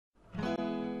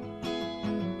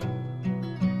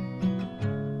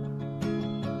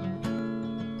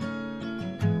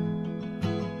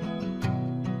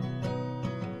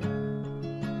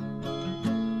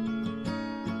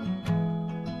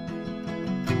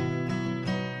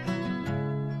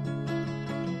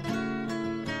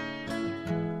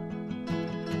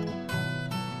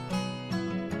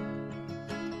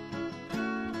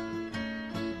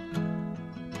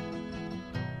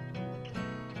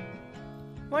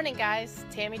Morning guys,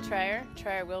 Tammy Trayer,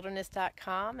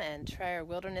 TrayerWilderness.com and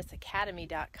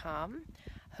TrayerWildernessAcademy.com.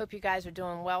 Hope you guys are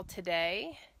doing well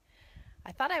today.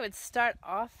 I thought I would start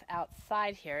off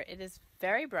outside here. It is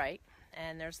very bright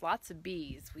and there's lots of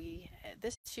bees.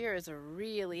 This year is a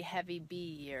really heavy bee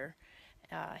year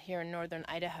here in northern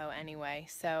Idaho anyway.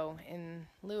 So in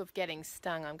lieu of getting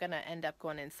stung, I'm going to end up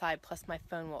going inside, plus my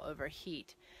phone will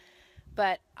overheat.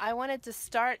 But I wanted to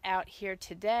start out here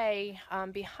today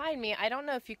behind me. I don't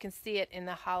know if you can see it in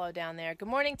the hollow down there. Good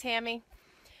morning, Tammy.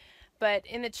 But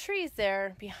in the trees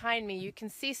there behind me, you can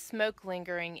see smoke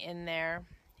lingering in there.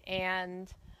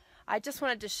 And I just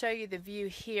wanted to show you the view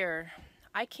here.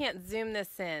 I can't zoom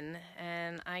this in,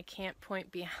 and I can't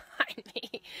point behind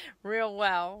me real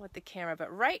well with the camera.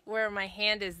 But right where my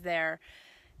hand is there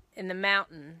in the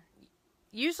mountain,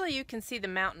 usually you can see the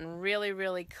mountain really,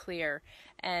 really clear.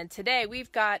 And today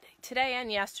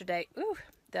and yesterday,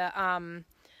 the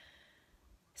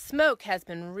smoke has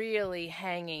been really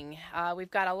hanging.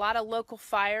 We've got a lot of local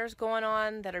fires going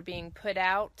on that are being put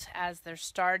out as they're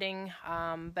starting,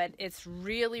 but it's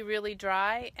really, really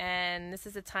dry, and this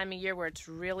is a time of year where it's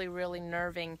really, really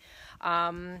nerving. I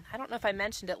don't know if I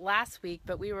mentioned it last week,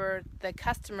 but the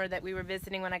customer that we were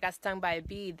visiting when I got stung by a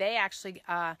bee, they actually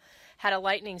had a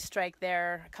lightning strike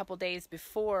there a couple days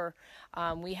before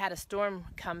we had a storm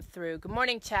come through. Good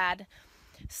morning, Chad.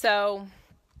 So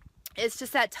it's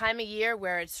just that time of year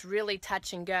where it's really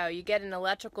touch and go. You get an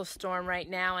electrical storm right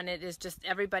now and it is just,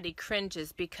 everybody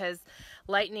cringes because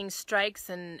lightning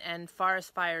strikes and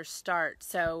forest fires start.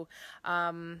 So,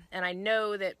 and I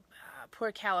know that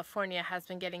poor California has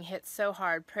been getting hit so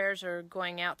hard. Prayers are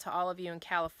going out to all of you in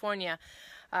California.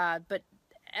 But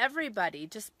everybody,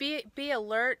 just be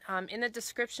alert. In the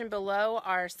description below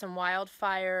are some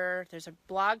there's a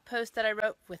blog post that I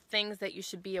wrote with things that you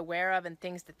should be aware of and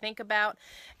things to think about,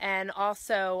 and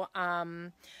also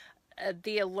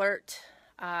the alert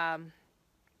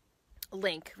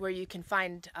link where you can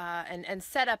find and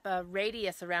set up a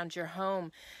radius around your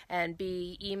home and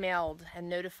be emailed and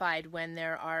notified when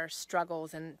there are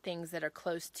struggles and things that are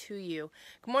close to you.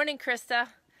 Good morning, Krista.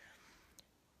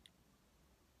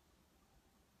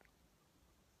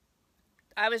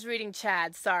 I was reading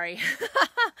Chad, sorry.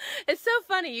 It's so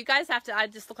funny. You guys have to, I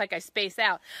just look like I space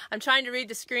out. I'm trying to read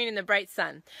the screen in the bright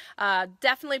sun.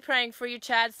 Definitely praying for you,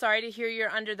 Chad. Sorry to hear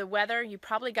you're under the weather. You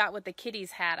probably got what the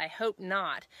kitties had. I hope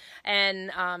not.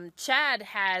 And Chad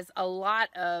has a lot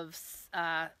of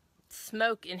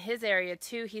smoke in his area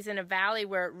too. He's in a valley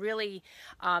where it really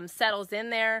settles in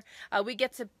there. We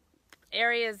get to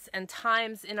areas and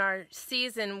times in our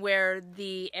season where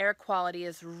the air quality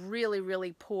is really,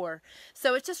 really poor.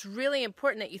 So it's just really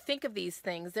important that you think of these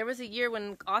things. There was a year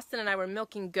when Austin and I were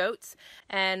milking goats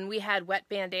and we had wet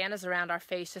bandanas around our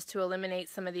face just to eliminate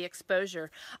some of the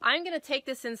exposure. I'm going to take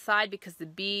this inside because the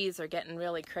bees are getting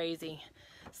really crazy.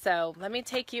 So let me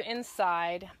take you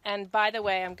inside. And by the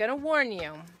way, I'm going to warn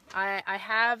you, I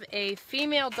have a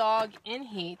female dog in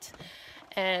heat,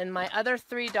 and my other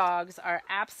 3 dogs are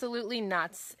absolutely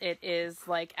nuts. It is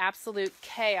like absolute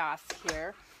chaos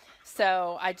here.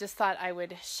 So I just thought I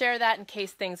would share that in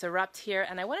case things erupt here.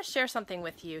 And I want to share something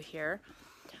with you here.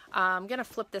 I'm going to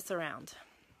flip this around.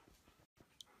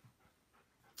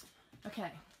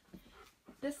 Okay.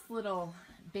 This little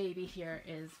baby here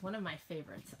is one of my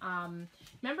favorites.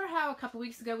 Remember how a couple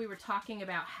weeks ago we were talking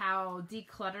about how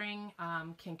decluttering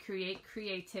can create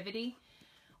creativity?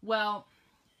 Well,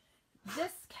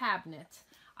 this cabinet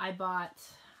I bought,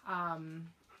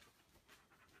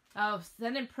 oh,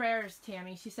 send in prayers,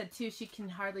 Tammy. She said too she can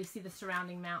hardly see the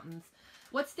surrounding mountains.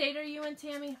 What state are you in,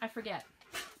 Tammy? I forget.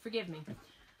 Forgive me.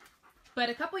 But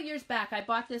a couple years back I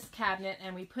bought this cabinet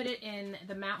and we put it in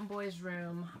the Mountain Boy's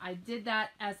room. I did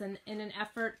that in an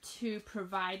effort to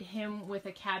provide him with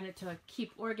a cabinet to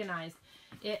keep organized.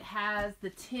 It has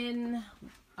the tin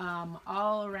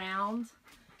all around.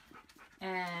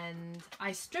 And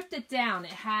I stripped it down.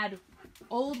 It had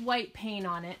old white paint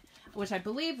on it, which I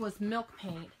believe was milk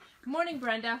paint. Good morning,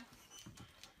 Brenda.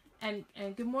 And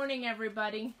good morning,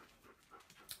 everybody.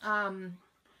 I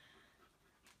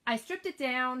stripped it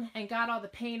down and got all the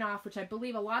paint off, which I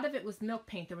believe a lot of it was milk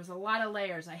paint. There was a lot of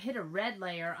layers. I hit a red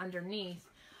layer underneath.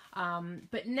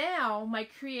 But now my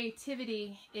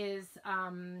creativity is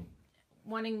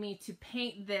wanting me to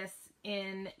paint this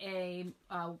in a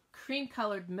cream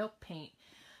colored milk paint.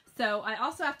 So I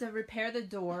also have to repair the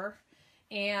door,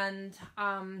 and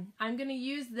I'm going to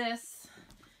use this.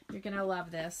 You're going to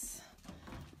love this.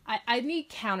 I need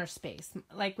counter space.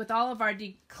 Like with all of our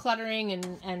decluttering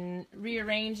and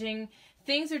rearranging,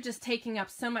 things are just taking up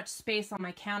so much space on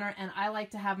my counter, and I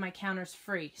like to have my counters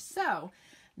free. So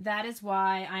that is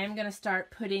why I am going to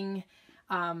start putting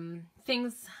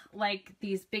things like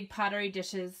these big pottery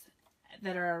dishes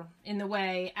that are in the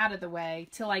way, out of the way,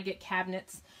 till I get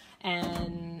cabinets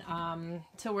and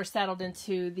till we're settled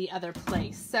into the other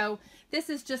place. So this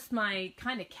is just my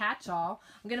kind of catch-all.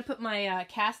 I'm going to put my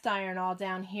cast iron all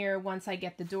down here once I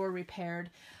get the door repaired,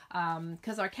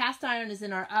 because our cast iron is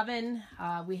in our oven.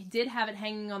 We did have it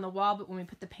hanging on the wall, but when we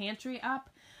put the pantry up,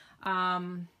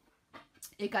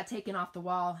 it got taken off the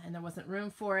wall and there wasn't room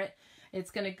for it. It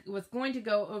was going to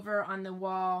go over on the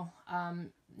wall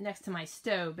next to my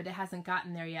stove, but it hasn't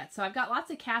gotten there yet. So I've got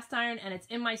lots of cast iron and it's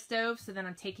in my stove, so then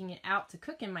I'm taking it out to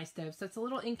cook in my stove. So it's a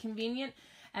little inconvenient,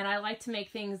 and I like to make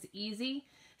things easy.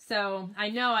 So I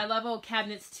know I love old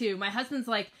cabinets too. My husband's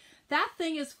like, that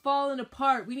thing is falling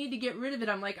apart. We need to get rid of it.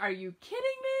 I'm like, are you kidding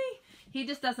me? He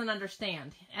just doesn't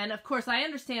understand. And of course I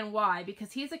understand why,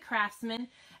 because he's a craftsman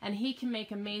and he can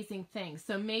make amazing things.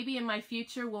 So maybe in my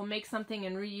future we'll make something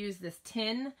and reuse this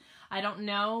tin. I don't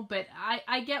know, but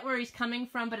I get where he's coming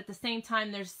from, but at the same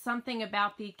time there's something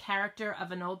about the character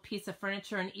of an old piece of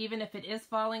furniture, and even if it is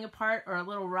falling apart or a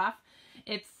little rough,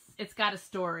 it's got a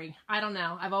story. I don't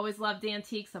know. I've always loved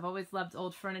antiques. I've always loved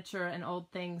old furniture and old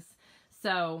things.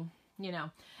 So, you know.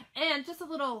 And just a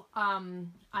little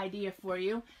idea for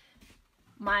you.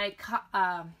 My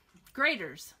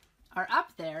graters are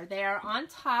up there. They are on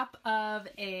top of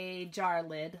a jar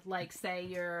lid, like say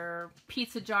your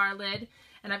pizza jar lid,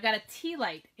 and I've got a tea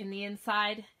light in the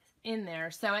inside in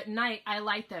there. So at night I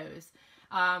light those.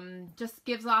 Just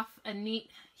gives off a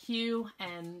neat hue,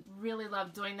 and really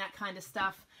love doing that kind of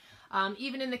stuff.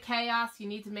 Even in the chaos, you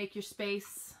need to make your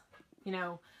space, you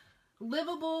know,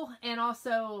 livable and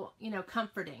also, you know,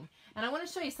 comforting. And I want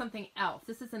to show you something else.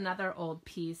 This is another old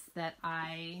piece that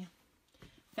I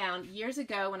found years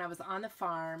ago when I was on the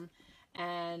farm,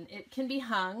 and it can be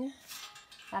hung.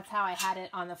 That's how I had it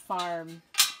on the farm.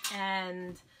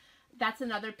 And that's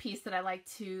another piece that I like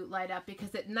to light up,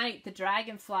 because at night the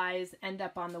dragonflies end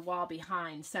up on the wall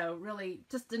behind. So really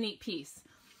just a neat piece.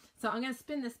 So I'm going to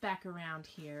spin this back around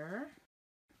here.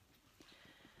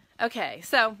 Okay,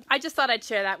 so I just thought I'd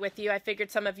share that with you. I figured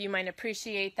some of you might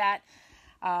appreciate that.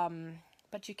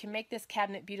 But you can make this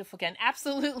cabinet beautiful again.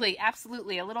 Absolutely,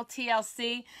 absolutely. A little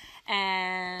TLC.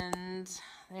 And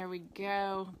there we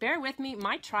go. Bear with me.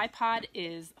 My tripod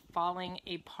is falling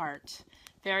apart.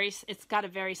 It's got a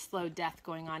very slow death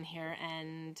going on here,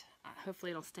 and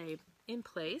hopefully it'll stay in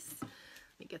place. Let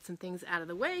me get some things out of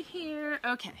the way here.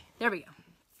 Okay, there we go.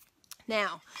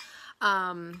 Now,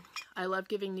 I love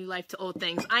giving new life to old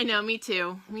things. I know, me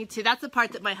too. Me too. That's the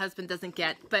part that my husband doesn't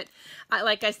get. But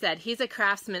like I said, he's a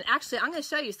craftsman. Actually, I'm going to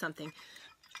show you something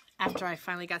after I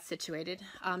finally got situated.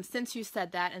 Since you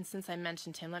said that, and since I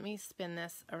mentioned him, let me spin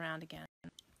this around again.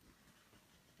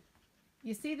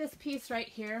 You see this piece right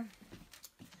here?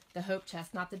 The hope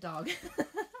chest, not the dog.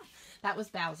 That was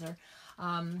Bowser.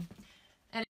 And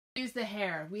use the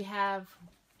hair. We have,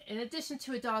 in addition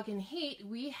to a dog in heat,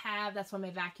 we have, that's why my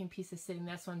vacuum piece is sitting,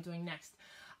 that's what I'm doing next.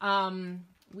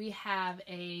 We have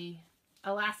a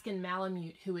Alaskan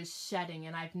Malamute who is shedding,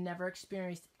 and I've never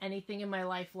experienced anything in my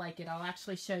life like it. I'll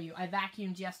actually show you. I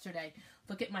vacuumed yesterday.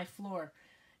 Look at my floor.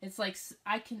 It's like,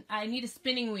 I need a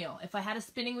spinning wheel. If I had a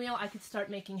spinning wheel, I could start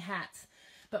making hats.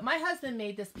 But my husband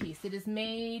made this piece. It is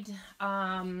made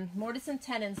mortise and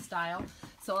tenon style,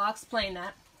 so I'll explain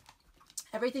that.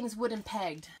 Everything's wooden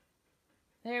pegged.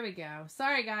 There we go.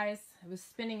 Sorry guys, it was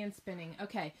spinning and spinning.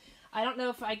 Okay, I don't know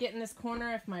if I get in this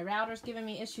corner, if my router's giving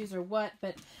me issues or what,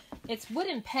 but it's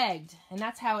wooden pegged, and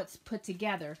that's how it's put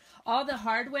together. All the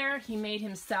hardware he made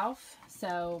himself,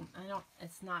 so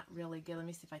it's not really good. Let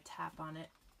me see if I tap on it.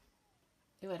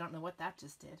 Ew, I don't know what that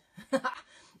just did.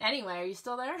 Anyway, are you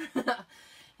still there?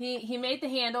 He made the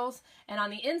handles, and on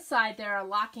the inside there are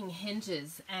locking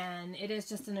hinges, and it is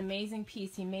just an amazing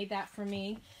piece. He made that for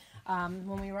me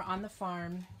when we were on the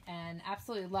farm, and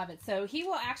absolutely love it. So he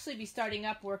will actually be starting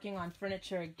up working on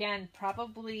furniture again,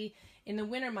 probably in the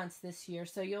winter months this year,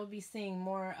 so you'll be seeing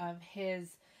more of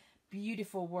his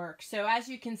beautiful work. So as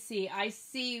you can see, I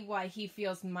see why he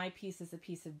feels my piece is a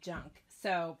piece of junk.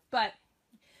 So, but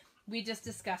we just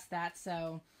discussed that,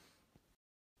 so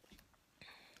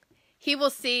he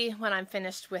will see when I'm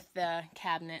finished with the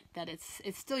cabinet that it's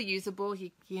still usable.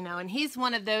 You know, and he's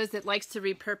one of those that likes to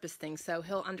repurpose things, so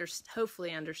he'll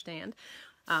hopefully understand.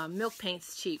 Milk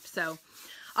paint's cheap. So,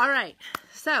 all right.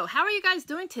 So, how are you guys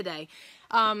doing today?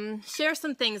 Share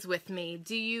some things with me.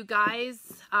 Do you guys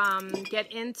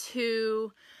get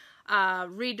into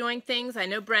redoing things? I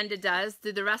know Brenda does.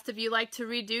 Do the rest of you like to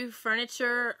redo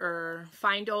furniture or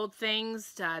find old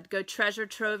things? Go treasure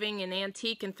troving in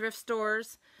antique and thrift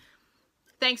stores?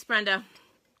 Thanks, Brenda.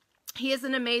 he is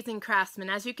an amazing craftsman.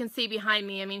 As you can see behind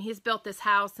me, I mean, he's built this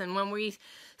house, and when we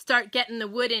start getting the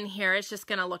wood in here, it's just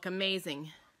going to look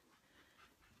amazing.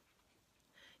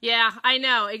 Yeah, I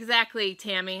know, exactly,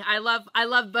 Tammy. I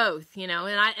love both, you know,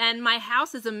 and my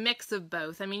house is a mix of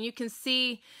both. I mean, you can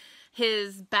see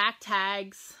his back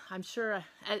tags. I'm sure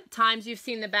at times you've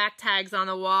seen the back tags on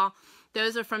the wall.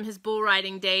 Those are from his bull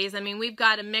riding days. I mean, we've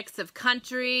got a mix of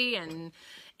country and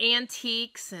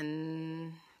antiques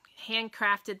and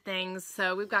handcrafted things,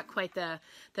 so we've got quite the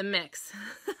mix.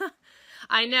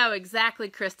 I know, exactly,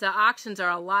 Krista. Auctions are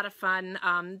a lot of fun.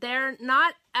 They're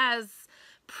not as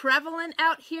prevalent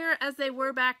out here as they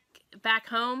were back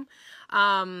home,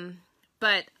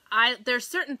 but there's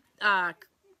certain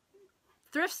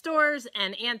thrift stores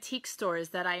and antique stores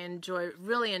that I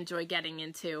really enjoy getting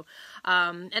into,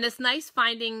 and it's nice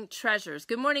finding treasures.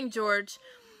 Good morning, George.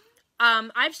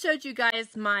 I've showed you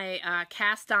guys my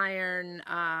cast iron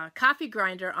coffee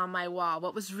grinder on my wall.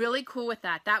 What was really cool with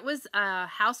that was a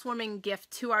housewarming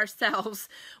gift to ourselves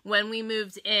when we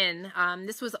moved in.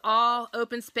 This was all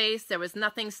open space. There was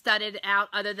nothing studded out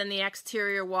other than the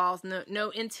exterior walls, no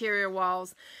interior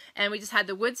walls, and we just had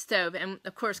the wood stove, and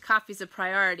of course coffee's a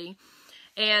priority.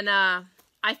 And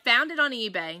I found it on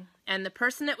eBay, and the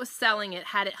person that was selling it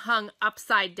had it hung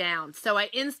upside down. So I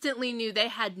instantly knew they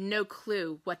had no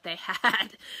clue what they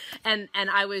had. And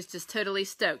I was just totally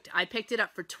stoked. I picked it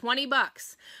up for 20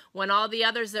 bucks when all the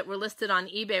others that were listed on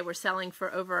eBay were selling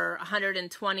for over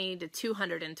 120 to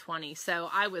 220. So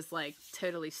I was like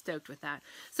totally stoked with that.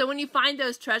 So when you find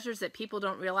those treasures that people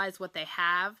don't realize what they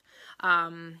have,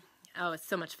 oh, it's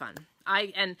so much fun.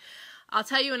 I'll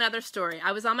tell you another story.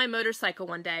 I was on my motorcycle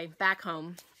one day back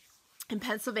home in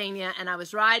Pennsylvania, and I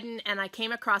was riding, and I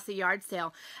came across a yard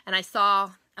sale, and I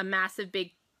saw a massive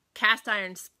big cast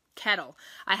iron kettle.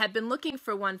 I had been looking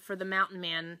for one for the Mountain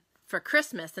Man for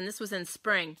Christmas, and this was in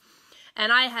spring.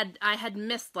 And I had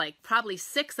missed like probably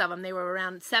 6 of them. They were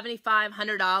around $75,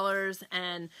 $100,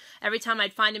 and every time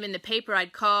I'd find them in the paper,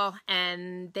 I'd call,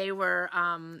 and they were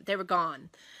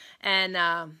gone. And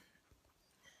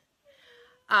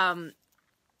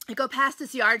I go past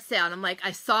this yard sale, and I'm like,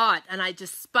 I saw it, and I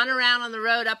just spun around on the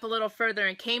road up a little further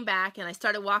and came back, and I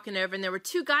started walking over, and there were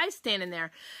 2 guys standing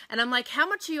there, and I'm like, how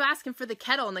much are you asking for the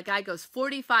kettle? And the guy goes,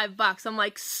 45 bucks. I'm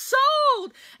like,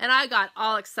 sold! And I got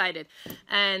all excited,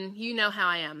 and you know how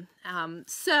I am.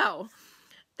 So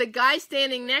the guy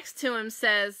standing next to him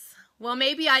says, well,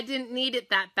 maybe I didn't need it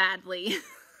that badly.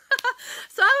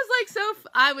 So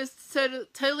I was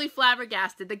totally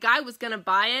flabbergasted. The guy was going to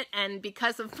buy it, and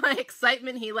because of my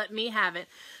excitement, he let me have it.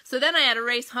 So then I had to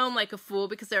race home like a fool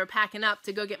because they were packing up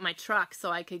to go get my truck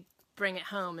so I could bring it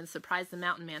home and surprise the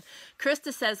Mountain Man.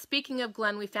 Krista says, speaking of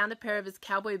Glenn, we found a pair of his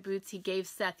cowboy boots he gave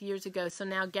Seth years ago, so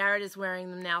now Garrett is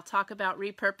wearing them now. Talk about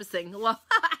repurposing. Well,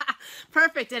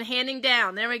 perfect, and handing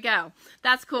down. There we go.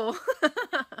 That's cool.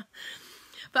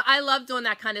 But I love doing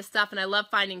that kind of stuff, and I love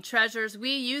finding treasures.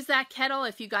 We use that kettle.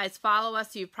 If you guys follow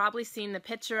us, you've probably seen the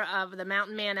picture of the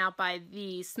Mountain Man out by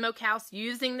the smokehouse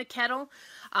using the kettle.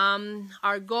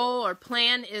 Our goal or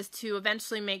plan is to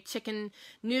eventually make chicken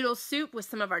noodle soup with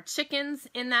some of our chickens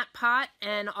in that pot,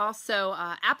 and also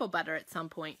apple butter at some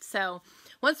point. So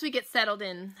once we get settled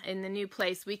in the new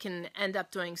place, we can end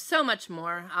up doing so much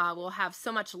more. We'll have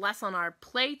so much less on our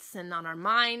plates and on our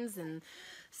minds, and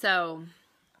so...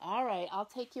 All right, I'll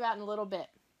take you out in a little bit.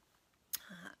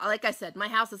 Like I said, my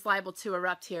house is liable to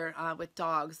erupt here with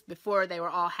dogs before they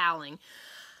were all howling.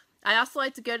 I also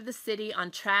like to go to the city on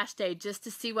trash day just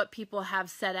to see what people have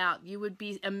set out. You would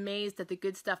be amazed at the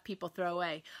good stuff people throw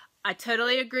away. I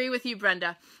totally agree with you,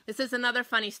 Brenda. This is another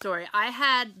funny story. I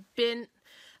had been...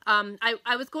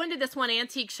 I was going to this one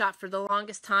antique shop for the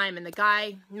longest time, and the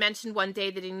guy mentioned one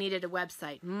day that he needed a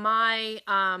website. My...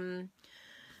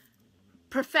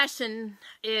 profession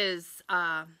is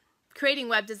creating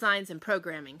web designs and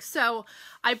programming. So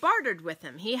I bartered with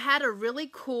him. He had a really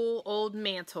cool old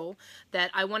mantle that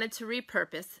I wanted to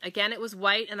repurpose. Again, it was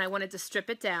white, and I wanted to strip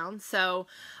it down. So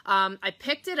I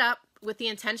picked it up with the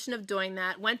intention of doing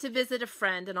that, went to visit a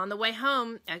friend, and on the way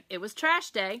home, it was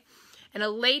trash day, and a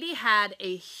lady had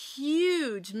a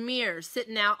huge mirror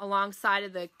sitting out alongside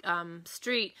of the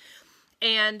street,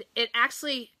 and it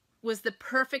actually was the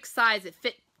perfect size. It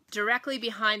fit directly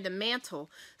behind the mantle.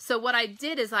 So what I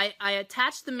did is I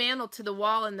attached the mantle to the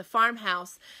wall in the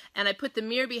farmhouse, and I put the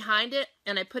mirror behind it,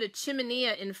 and I put a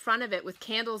chimenea in front of it with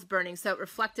candles burning so it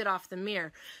reflected off the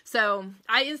mirror. So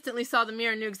I instantly saw the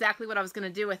mirror and knew exactly what I was going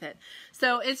to do with it.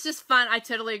 So it's just fun. I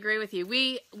totally agree with you.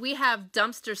 We have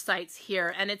dumpster sites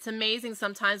here, and it's amazing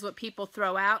sometimes what people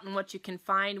throw out and what you can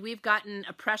find. We've gotten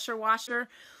a pressure washer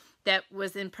that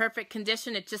was in perfect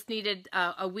condition. It just needed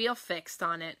a wheel fixed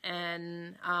on it.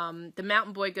 And the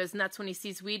mountain boy goes nuts when he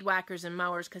sees weed whackers and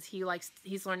mowers because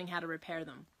he's learning how to repair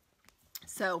them.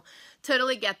 So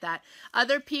totally get that.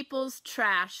 Other people's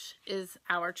trash is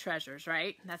our treasures,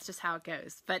 right? That's just how it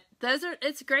goes. But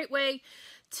it's a great way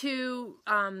to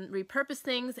repurpose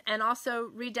things and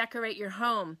also redecorate your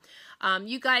home.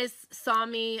 You guys saw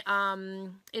me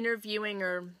interviewing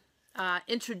or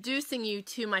introducing you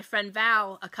to my friend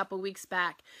Val a couple weeks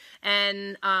back,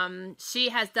 and she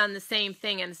has done the same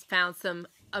thing and has found some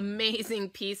amazing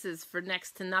pieces for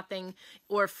next to nothing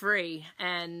or free.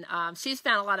 And she's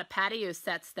found a lot of patio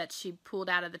sets that she pulled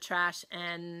out of the trash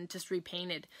and just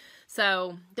repainted.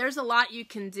 So there's a lot you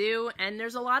can do, and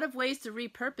there's a lot of ways to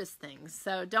repurpose things.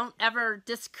 So don't ever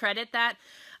discredit that.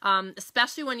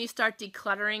 Especially when you start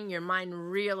decluttering, your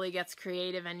mind really gets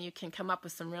creative and you can come up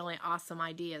with some really awesome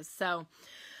ideas. So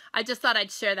I just thought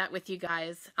I'd share that with you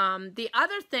guys. The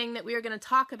other thing that we are going to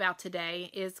talk about today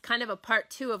is kind of a part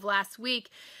 2 of last week,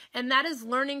 and that is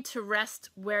learning to rest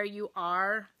where you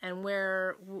are and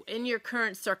where in your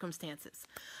current circumstances.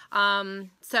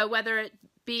 So whether it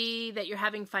be that you're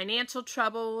having financial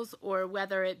troubles or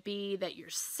whether it be that you're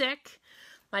sick.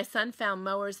 My son found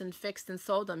mowers and fixed and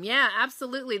sold them. Yeah,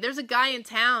 absolutely. There's a guy in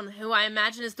town who I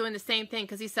imagine is doing the same thing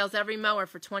because he sells every mower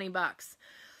for 20 bucks.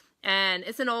 And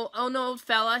it's an old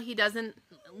fella. He doesn't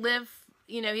live,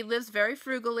 he lives very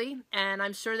frugally, and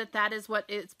I'm sure that is what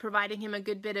is providing him a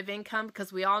good bit of income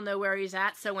because we all know where he's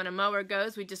at. So when a mower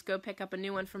goes, we just go pick up a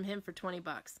new one from him for 20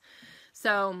 bucks.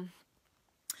 So,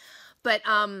 but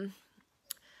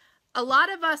a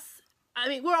lot of us,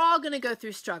 we're all going to go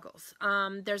through struggles.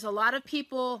 There's a lot of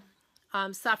people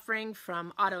suffering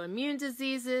from autoimmune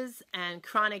diseases and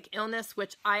chronic illness,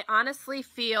 which I honestly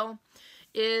feel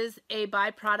is a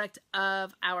byproduct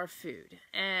of our food.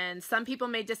 And some people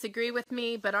may disagree with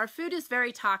me, but our food is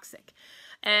very toxic.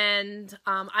 And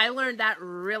I learned that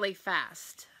really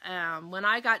fast. When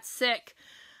I got sick,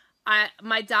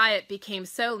 my diet became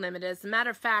so limited. As a matter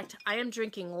of fact, I am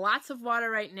drinking lots of water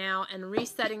right now and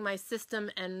resetting my system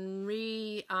and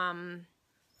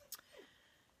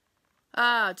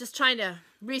just trying to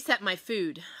reset my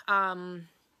food.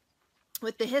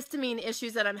 With the histamine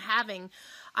issues that I'm having,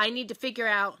 I need to figure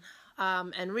out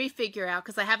and refigure out,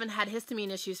 because I haven't had histamine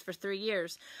issues for 3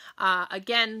 years.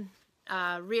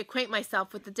 Reacquaint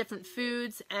myself with the different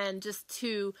foods and just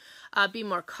to be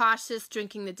more cautious,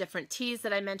 drinking the different teas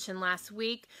that I mentioned last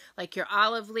week, like your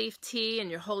olive leaf tea and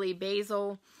your holy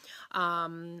basil.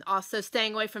 Also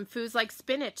staying away from foods like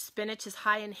spinach. Spinach is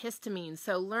high in histamine,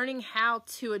 so learning how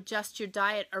to adjust your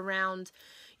diet around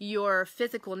your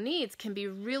physical needs can be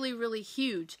really, really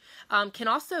huge. Can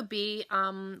also be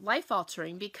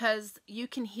life-altering because you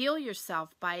can heal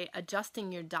yourself by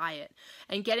adjusting your diet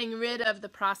and getting rid of the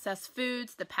processed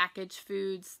foods, the packaged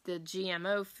foods, the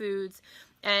GMO foods,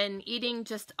 and eating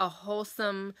just a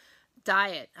wholesome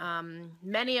diet.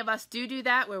 Many of us do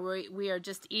that, where we are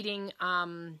just eating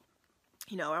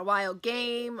our wild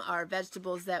game, our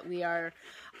vegetables that we are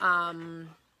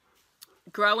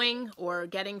growing or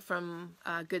getting from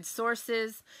good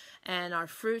sources, and our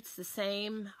fruits the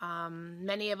same.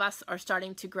 Many of us are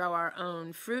starting to grow our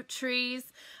own fruit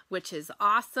trees, which is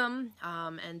awesome,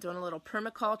 and doing a little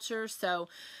permaculture. So,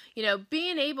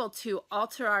 being able to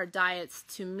alter our diets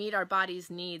to meet our body's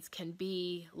needs can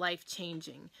be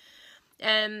life-changing.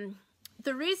 And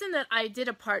the reason that I did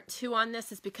a part 2 on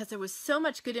this is because there was so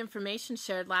much good information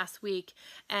shared last week,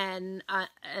 and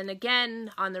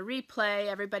again on the replay,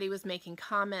 everybody was making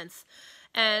comments,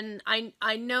 and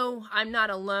I know I'm not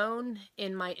alone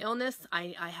in my illness.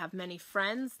 I have many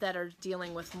friends that are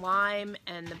dealing with Lyme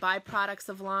and the byproducts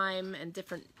of Lyme and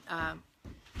different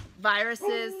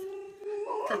viruses.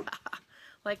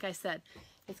 Like I said,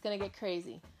 it's gonna get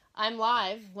crazy. I'm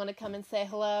live. Want to come and say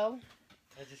hello?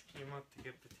 I just came up to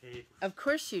get potatoes. Of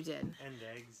course you did. And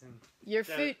eggs and your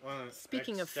food.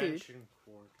 Speaking of food.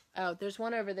 Cord. Oh, there's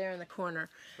one over there in the corner.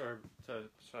 So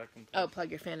I can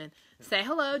plug your fan in. Say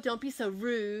hello. Don't be so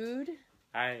rude.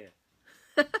 Hi.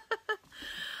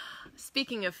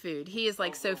 Speaking of food, he is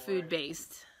like so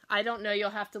food-based. I don't know. You'll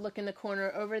have to look in the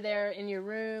corner over there in your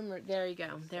room. Or there you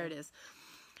go. There it is.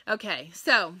 Okay,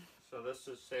 so. So this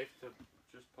is safe to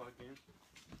just plug in?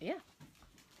 Yeah.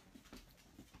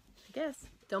 I guess.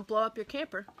 Don't blow up your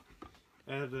camper.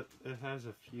 It has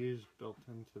a fuse built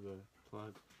into the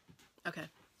plug. Okay.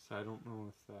 So I don't know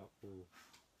if that will...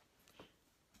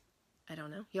 I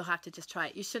don't know. You'll have to just try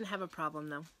it. You shouldn't have a problem,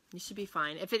 though. You should be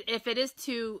fine. If it is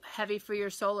too heavy for your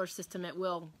solar system,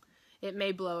 it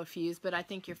may blow a fuse, but I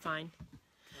think you're fine.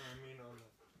 I mean, on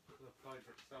the plug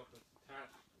itself, it's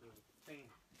attached to the thing.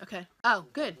 Okay. Oh,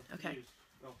 good. Okay. Fuse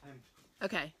built-in.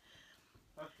 Okay.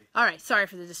 Okay. All right. Sorry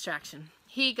for the distraction.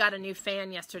 He got a new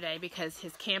fan yesterday because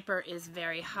his camper is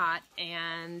very hot,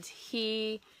 and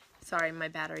sorry, my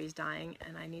battery's dying,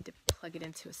 and I need to plug it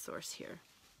into a source here.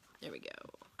 There we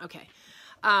go. Okay.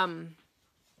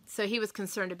 So he was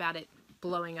concerned about it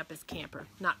blowing up his camper.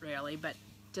 Not really, but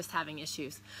just having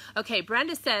issues. Okay,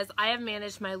 Brenda says, I have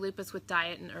managed my lupus with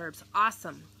diet and herbs.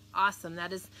 Awesome. Awesome.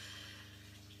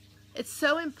 It's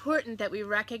so important that we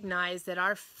recognize that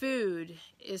our food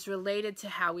is related to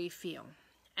how we feel.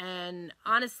 And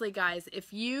honestly, guys,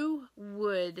 if you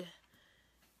would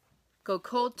go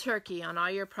cold turkey on all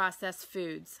your processed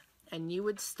foods, and you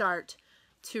would start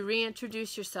to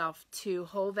reintroduce yourself to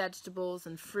whole vegetables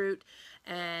and fruit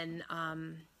and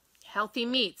healthy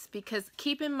meats, because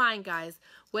keep in mind, guys,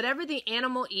 whatever the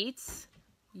animal eats,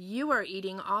 you are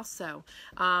eating also.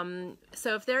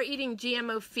 So if they're eating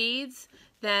GMO feeds,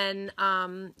 then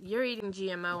you're eating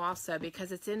GMO also,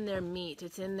 because it's in their meat,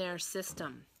 it's in their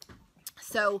system.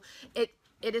 So it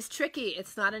is tricky.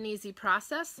 It's not an easy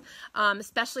process,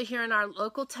 especially here in our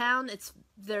local town.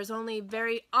 There's only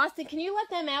Austin, can you let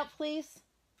them out, please?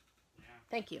 Yeah.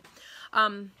 Thank you.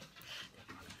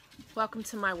 Welcome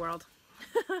to my world.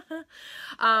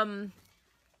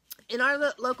 In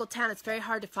our local town, it's very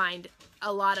hard to find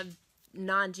a lot of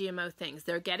non-GMO things.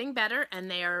 They're getting better, and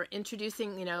they are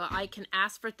introducing, I can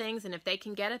ask for things, and if they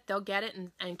can get it, they'll get it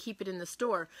and keep it in the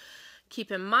store.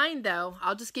 Keep in mind, though,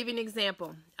 I'll just give you an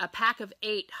example. A pack of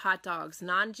 8 hot dogs,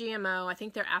 non-GMO, I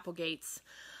think they're Applegates,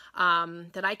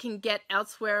 that I can get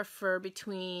elsewhere for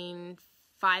between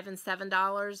 $5 and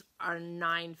 $7 are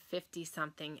 $9.50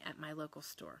 something at my local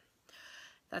store.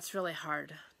 That's really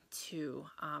hard to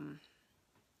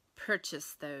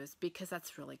purchase those, because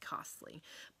that's really costly.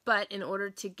 But in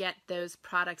order to get those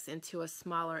products into a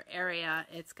smaller area,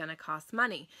 it's going to cost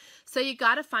money. So you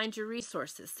got to find your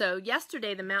resources. So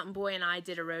yesterday, the mountain boy and I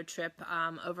did a road trip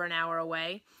over an hour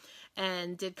away,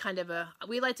 and did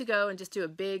we like to go and just do a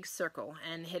big circle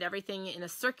and hit everything in a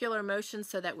circular motion,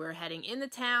 so that we're heading in the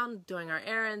town, doing our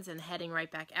errands, and heading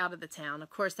right back out of the town.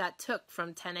 Of course, that took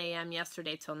from 10 a.m.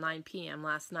 yesterday till 9 p.m.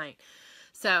 last night.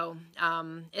 So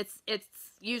it's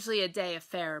usually a day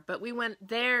affair, but we went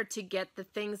there to get the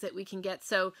things that we can get.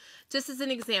 So just as an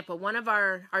example, one of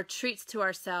our treats to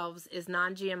ourselves is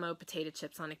non-GMO potato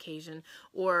chips on occasion,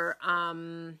 or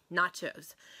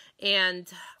nachos, and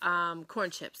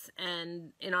corn chips.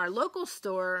 And in our local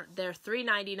store, they're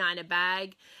 $3.99 a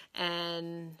bag,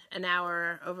 and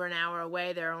over an hour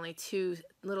away, they're only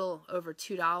little over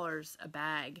 $2 a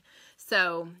bag.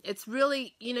 So it's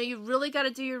really, you really got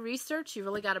to do your research. You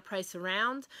really got to price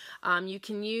around. You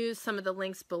can use some of the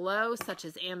links below, such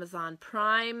as Amazon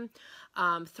Prime.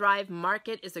 Thrive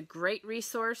Market is a great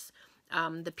resource.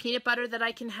 The peanut butter that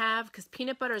I can have, because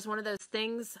peanut butter is one of those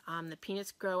things, the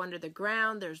peanuts grow under the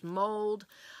ground, there's mold.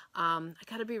 I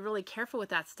got to be really careful with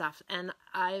that stuff. And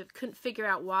I couldn't figure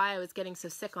out why I was getting so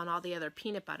sick on all the other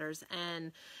peanut butters,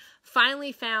 and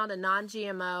finally found a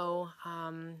non-GMO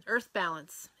Earth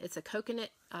Balance. It's a coconut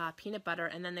peanut butter,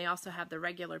 and then they also have the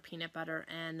regular peanut butter,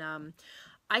 and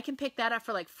I can pick that up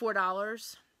for like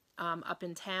 $4 up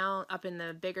in town, up in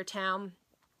the bigger town.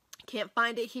 Can't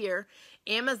find it here.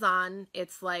 Amazon,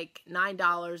 it's like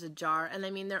 $9 a jar, and I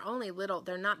mean, they're only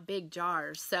they're not big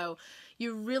jars, so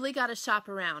you really got to shop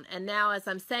around. And now, as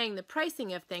I'm saying, the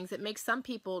pricing of things, it makes some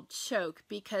people choke,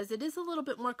 because it is a little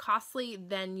bit more costly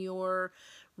than your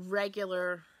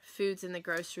regular foods in the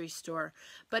grocery store.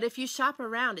 But if you shop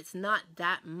around, it's not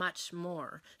that much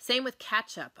more. Same with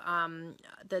ketchup.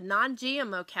 The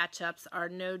non-GMO ketchups are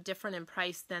no different in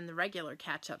price than the regular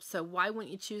ketchup. So why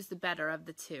wouldn't you choose the better of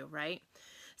the two, right?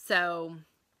 So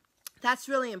that's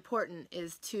really important,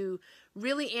 is to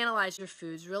really analyze your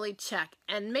foods, really check,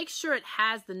 and make sure it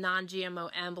has the non-GMO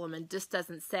emblem and just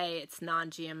doesn't say it's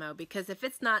non-GMO, because if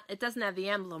it's not, it doesn't have the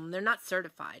emblem, they're not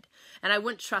certified. And I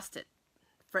wouldn't trust it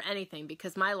for anything,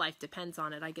 because my life depends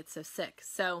on it. I get so sick.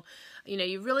 So,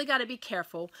 you really got to be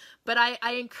careful. But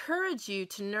I encourage you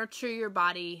to nurture your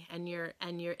body and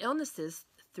your illnesses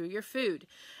through your food,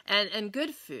 and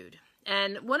good food.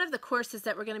 And one of the courses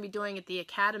that we're going to be doing at the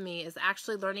Academy is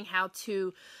actually learning how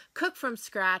to cook from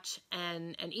scratch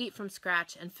and eat from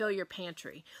scratch and fill your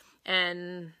pantry.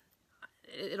 And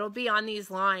it'll be on these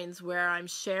lines where I'm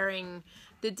sharing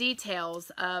the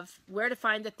details of where to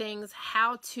find the things,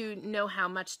 how to know how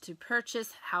much to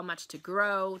purchase, how much to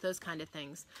grow, those kind of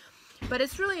things. But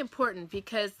it's really important,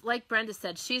 because like Brenda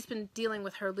said, she's been dealing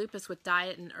with her lupus with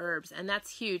diet and herbs, and that's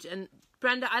huge. And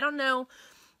Brenda, I don't know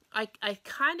I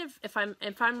kind of, if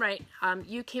I'm right,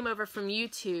 you came over from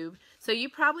YouTube, so you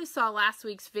probably saw last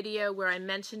week's video where I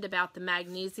mentioned about the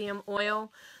magnesium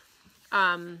oil.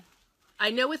 I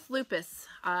know with lupus,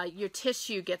 your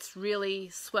tissue gets really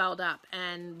swelled up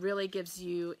and really gives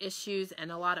you issues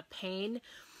and a lot of pain.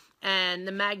 And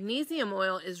the magnesium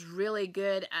oil is really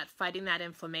good at fighting that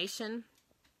inflammation.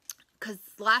 Because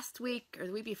last week or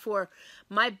the week before,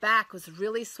 my back was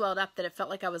really swelled up that it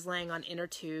felt like I was laying on inner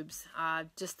tubes,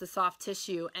 just the soft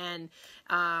tissue. And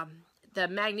the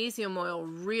magnesium oil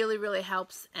really, really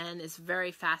helps and is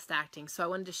very fast acting. So I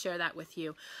wanted to share that with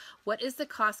you. What is the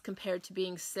cost compared to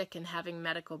being sick and having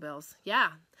medical bills? Yeah,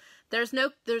 there's no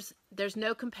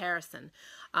comparison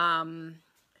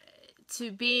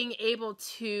to being able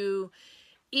to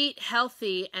eat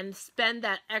healthy and spend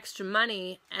that extra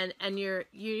money, and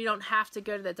you don't have to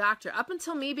go to the doctor. Up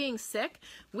until me being sick,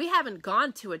 we haven't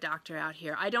gone to a doctor out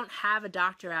here. I don't have a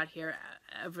doctor out here.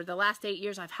 Over the last 8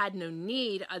 years, I've had no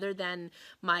need other than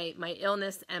my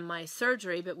illness and my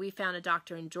surgery, but we found a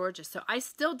doctor in Georgia. So I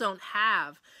still don't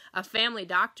have a family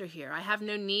doctor here. I have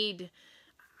no need.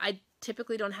 I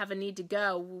typically don't have a need to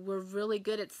go. We're really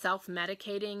good at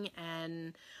self-medicating,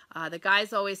 and the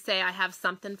guys always say I have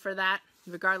something for that,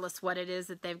 regardless what it is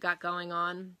that they've got going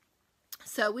on.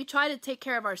 So we try to take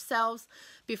care of ourselves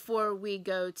before we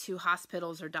go to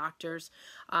hospitals or doctors.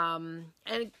 And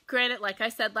granted, like I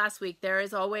said last week, there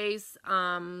is always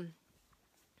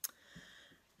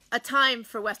a time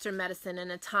for Western medicine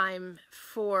and a time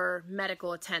for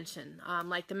medical attention.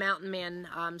 Like the mountain man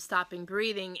stopping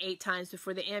breathing 8 times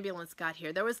before the ambulance got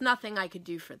here. There was nothing I could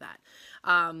do for that.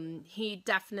 He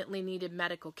definitely needed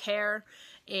medical care,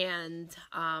 and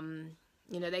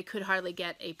you know, they could hardly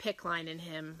get a PICC line in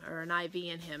him or an IV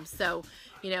in him. So,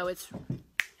 you know, it's,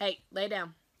 hey, lay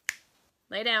down.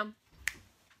 Lay down.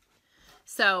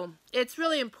 So it's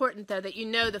really important, though, that you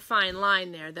know the fine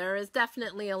line there. There is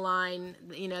definitely a line,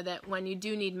 you know, that when you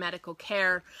do need medical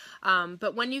care,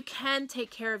 but when you can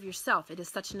take care of yourself, it is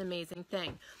such an amazing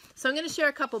thing. So I'm going to share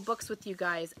a couple books with you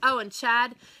guys. Oh, and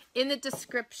Chad, in the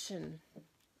description,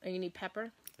 oh, you need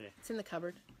pepper? Yeah. It's in the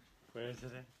cupboard. Where is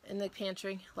it? In the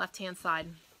pantry, left-hand side.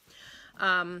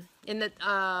 In the,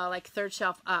 like, 3rd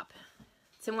shelf up.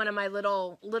 It's in one of my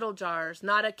little jars.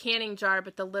 Not a canning jar,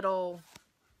 but the little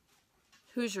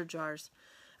Hoosier jars.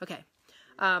 Okay.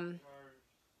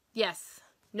 Yes.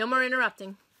 No more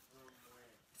interrupting.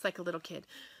 It's like a little kid.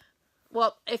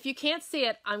 Well, if you can't see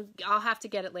it, I'll have to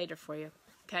get it later for you.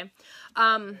 Okay. It's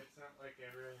not like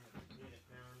I really need it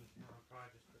now. I'll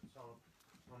probably just put salt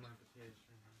on my potatoes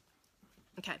for now.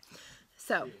 Okay.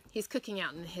 So he's cooking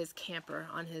out in his camper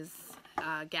on his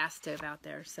gas stove out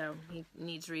there, so he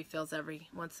needs refills every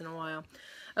once in a while.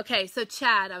 Okay, so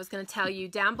Chad, I was going to tell you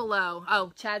down below.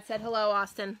 Oh, Chad said hello,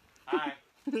 Austin. Hi.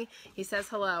 He says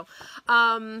hello.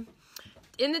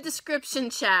 In the description,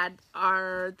 Chad,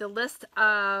 are the list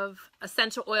of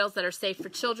essential oils that are safe for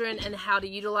children and how to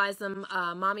utilize them.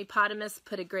 Mommy Potamus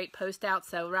put a great post out,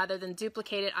 so rather than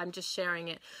duplicate it, I'm just sharing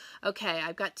it. Okay,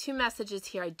 I've got 2 messages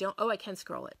here. I can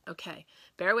scroll it. Okay,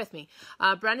 bear with me.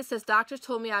 Brenda says, doctors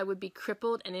told me I would be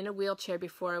crippled and in a wheelchair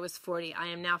before I was 40. I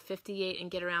am now 58 and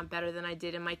get around better than I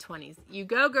did in my 20s. You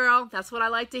go, girl. That's what I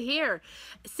like to hear.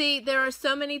 See, there are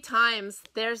so many times,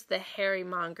 there's the hairy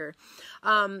monger.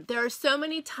 There are so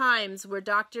many times where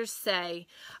doctors say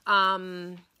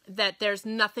that there's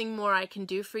nothing more I can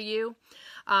do for you.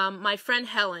 My friend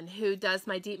Helen, who does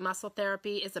my deep muscle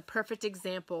therapy, is a perfect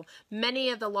example. Many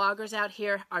of the loggers out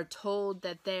here are told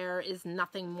that there is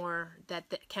nothing more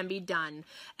that can be done,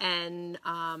 and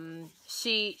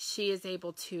she is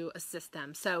able to assist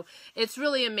them. So it's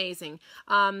really amazing.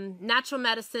 Natural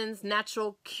medicines,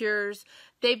 natural cures,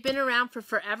 they've been around for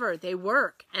forever. They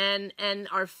work, and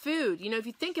our food, you know, if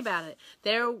you think about it,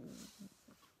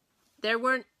 there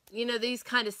weren't, you know, these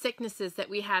kind of sicknesses that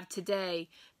we have today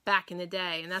back in the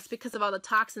day, and that's because of all the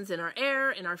toxins in our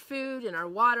air, in our food, in our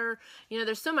water. You know,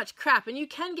 there's so much crap, and you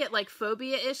can get like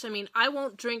phobia-ish. I mean, I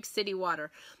won't drink city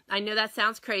water. I know that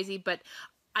sounds crazy, but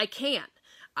I can't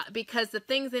because the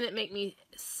things in it make me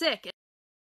sick and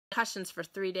concussions for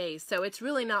 3 days, so it's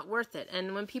really not worth it.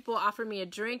 And when people offer me a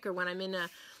drink, or when I'm in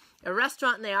a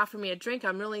restaurant and they offer me a drink,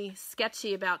 I'm really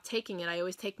sketchy about taking it. I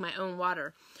always take my own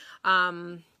water.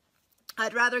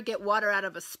 I'd rather get water out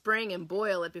of a spring and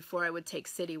boil it before I would take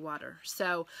city water.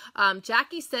 So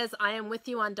Jackie says, I am with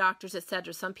you on doctors,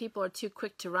 etc. Some people are too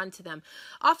quick to run to them.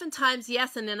 Oftentimes,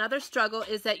 yes, and another struggle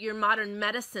is that your modern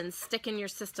medicines stick in your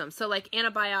system. So like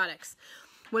antibiotics.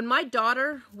 When my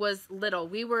daughter was little,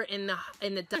 we were in the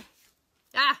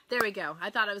there we go. I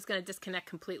thought I was going to disconnect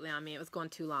completely on me. It was going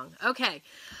too long. Okay.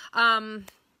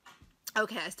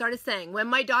 Okay, I started saying, when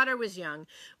my daughter was young,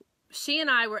 she and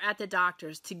I were at the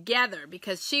doctor's together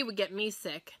because she would get me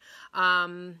sick.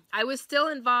 I was still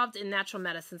involved in natural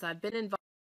medicines. I've been involved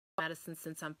in medicine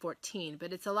since I'm 14,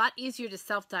 but it's a lot easier to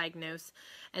self-diagnose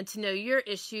and to know your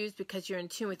issues because you're in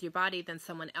tune with your body than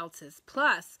someone else's.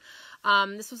 Plus,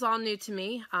 this was all new to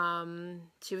me.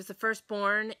 She was the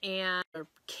firstborn, and her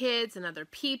kids and other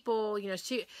people, you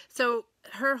know, so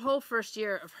her whole first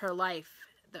year of her life,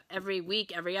 every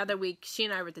week, every other week, she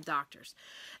and I were at the doctor's.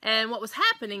 And what was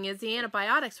happening is the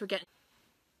antibiotics were getting...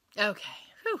 Okay,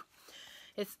 whew.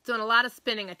 It's doing a lot of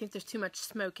spinning. I think there's too much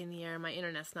smoke in the air. My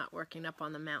internet's not working up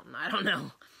on the mountain. I don't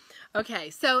know. Okay,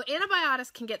 so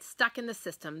antibiotics can get stuck in the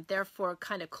system, therefore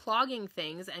kind of clogging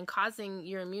things and causing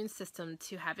your immune system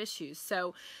to have issues.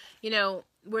 So, you know,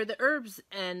 where the herbs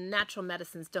and natural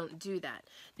medicines don't do that.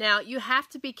 Now, you have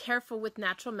to be careful with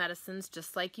natural medicines,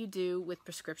 just like you do with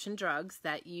prescription drugs,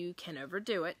 that you can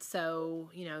overdo it. So,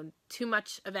 you know, too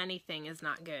much of anything is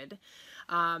not good.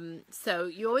 So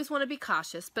you always want to be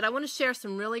cautious, but I want to share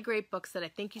some really great books that I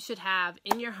think you should have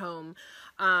in your home.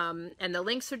 And the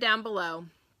links are down below.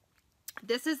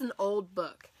 This is an old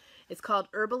book. It's called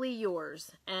Herbally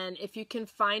Yours, and if you can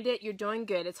find it, you're doing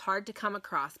good. It's hard to come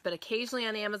across, but occasionally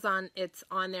on Amazon it's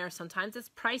on there. Sometimes it's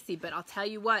pricey, but I'll tell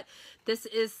you what, this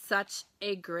is such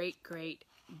a great, great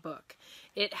book.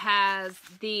 It has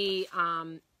the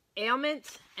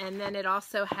ailment, and then it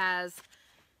also has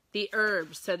the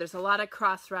herbs, so there's a lot of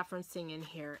cross-referencing in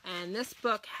here, and this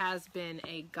book has been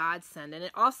a godsend. And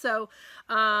it also,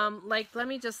 like, let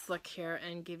me just look here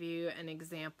and give you an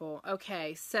example.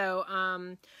 Okay, so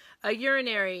a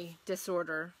urinary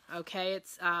disorder, okay,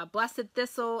 it's blessed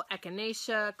thistle,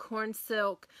 echinacea, corn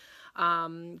silk,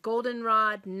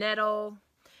 goldenrod, nettle.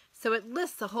 So it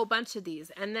lists a whole bunch of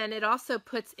these, and then it also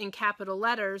puts in capital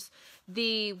letters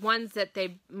the ones that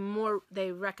they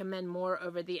recommend more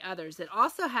over the others. It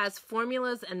also has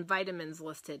formulas and vitamins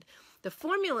listed. The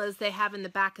formulas they have in the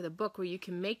back of the book where you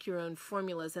can make your own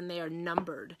formulas, and they are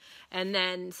numbered. And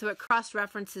then, so it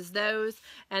cross-references those,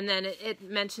 and then it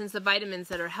mentions the vitamins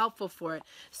that are helpful for it.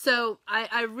 So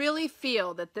I really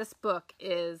feel that this book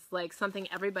is like something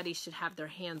everybody should have their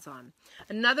hands on.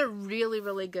 Another really,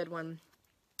 really good one.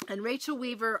 And Rachel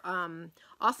Weaver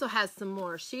also has some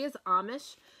more. She is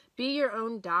Amish. Be Your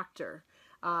Own Doctor.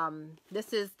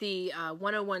 This is the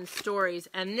 101 Stories,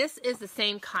 and this is the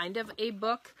same kind of a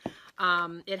book.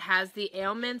 It has the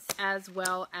ailments as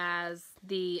well as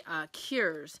the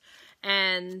cures,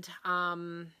 and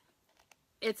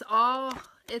it's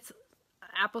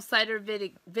apple cider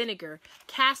vinegar,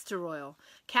 castor oil.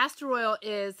 Castor oil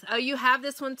is, oh, you have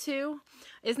this one too?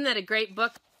 Isn't that a great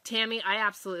book, Tammy? I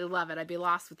absolutely love it. I'd be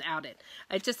lost without it.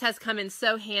 It just has come in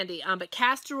so handy. But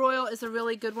castor oil is a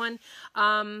really good one.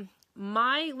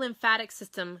 My lymphatic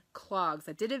system clogs.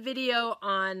 I did a video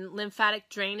on lymphatic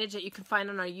drainage that you can find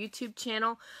on our YouTube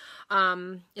channel.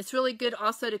 It's really good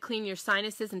also to clean your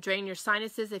sinuses and drain your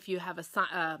sinuses if you have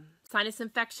a sinus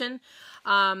infection.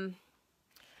 Oh,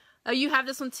 you have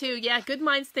this one too. Yeah, Good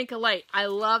Minds Think Alike. I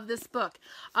love this book.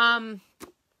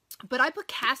 But I put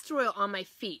castor oil on my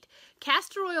feet.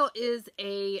 Castor oil is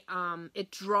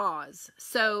it draws.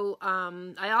 So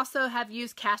I also have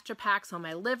used castor packs on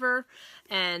my liver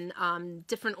and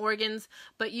different organs.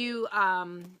 But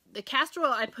the castor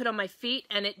oil I put on my feet,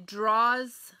 and it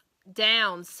draws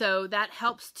down, so that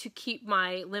helps to keep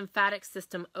my lymphatic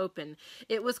system open.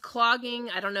 It was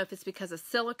clogging. I don't know if it's because of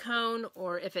silicone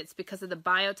or if it's because of the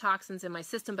biotoxins in my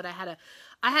system, but I had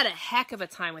a heck of a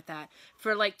time with that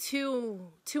for like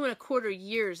two and a quarter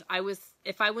years.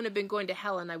 If I wouldn't have been going to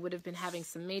Helen, I would have been having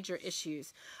some major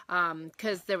issues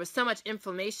because there was so much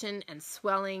inflammation and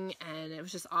swelling, and it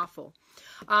was just awful.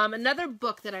 Another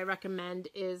book that I recommend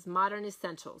is Modern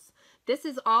Essentials. This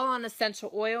is all on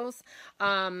essential oils,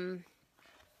 and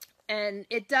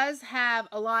it does have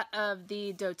a lot of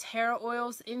the doTERRA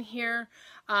oils in here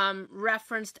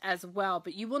referenced as well,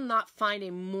 but you will not find a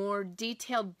more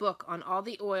detailed book on all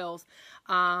the oils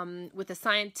with the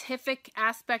scientific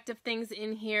aspect of things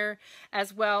in here,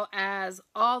 as well as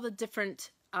all the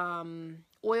different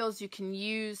oils you can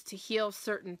use to heal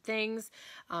certain things,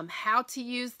 how to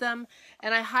use them,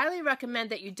 and I highly recommend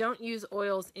that you don't use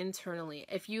oils internally.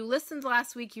 If you listened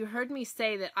last week, you heard me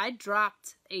say that I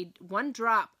dropped one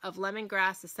drop of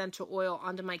lemongrass essential oil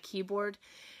onto my keyboard,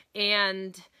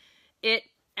 and it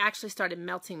actually started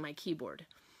melting my keyboard.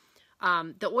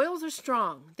 The oils are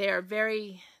strong. They are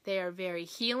very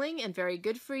healing and very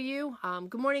good for you.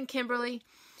 Good morning, Kimberly.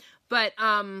 But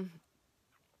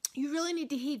you really need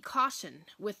to heed caution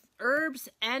with herbs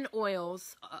and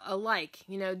oils alike.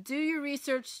 You know, do your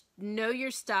research, know your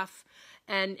stuff,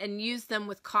 and use them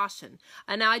with caution.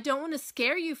 And now I don't want to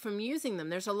scare you from using them.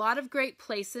 There's a lot of great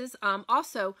places.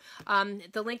 Also,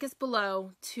 the link is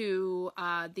below to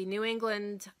the New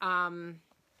England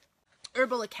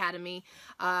Herbal Academy.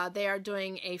 They are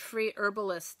doing a free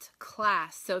herbalist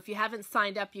class. So if you haven't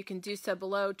signed up, you can do so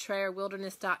below,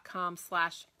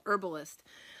 trayerwilderness.com/herbalist.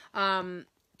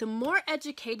 The more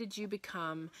educated you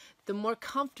become, the more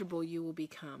comfortable you will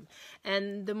become.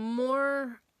 And the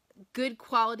more good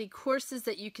quality courses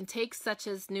that you can take, such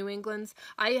as New England's.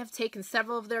 I have taken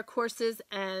several of their courses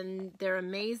and they're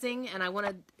amazing, and I want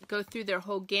to go through their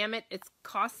whole gamut. It's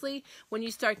costly when you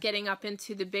start getting up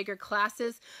into the bigger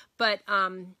classes, but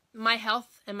my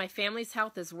health and my family's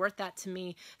health is worth that to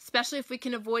me, especially if we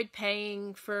can avoid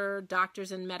paying for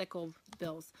doctors and medical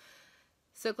bills.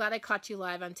 So glad I caught you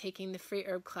live. I'm taking the free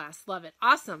herb class. Love it.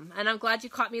 Awesome. And I'm glad you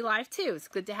caught me live too. It's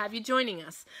good to have you joining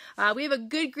us. We have a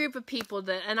good group of people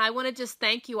and I want to just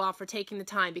thank you all for taking the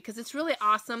time, because it's really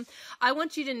awesome. I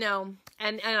want you to know,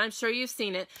 and I'm sure you've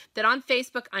seen it, that on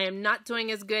Facebook I am not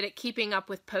doing as good at keeping up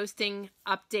with posting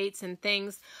updates and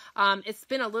things. It's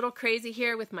been a little crazy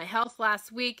here with my health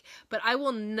last week, but I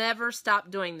will never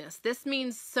stop doing this. This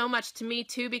means so much to me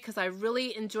too, because I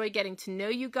really enjoy getting to know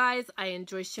you guys. I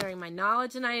enjoy sharing my knowledge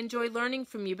and I enjoy learning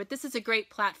from you, but this is a great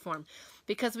platform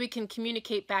because we can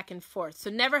communicate back and forth. So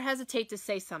never hesitate to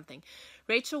say something.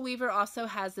 Rachel Weaver also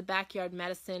has the Backyard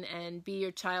Medicine and Be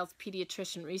Your Child's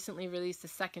Pediatrician, recently released a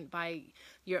second by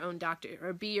your own doctor,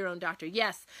 or Be Your Own Doctor.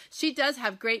 Yes, she does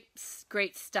have great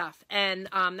stuff. And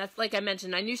that's, like I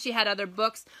mentioned, I knew she had other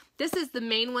books. This is the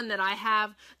main one that I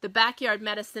have. The Backyard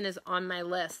Medicine is on my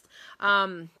list.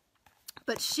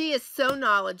 But she is so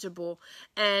knowledgeable,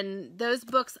 and those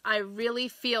books I really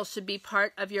feel should be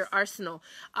part of your arsenal.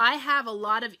 I have a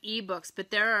lot of ebooks, but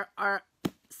there are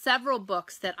several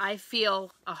books that I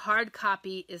feel a hard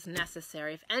copy is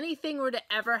necessary. If anything were to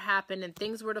ever happen and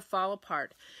things were to fall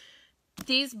apart,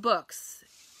 these books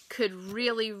could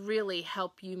really, really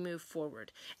help you move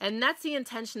forward. And that's the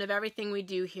intention of everything we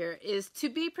do here, is to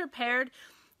be prepared.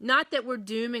 Not that we're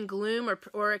doom and gloom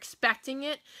or expecting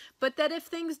it, but that if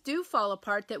things do fall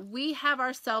apart, that we have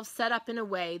ourselves set up in a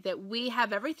way that we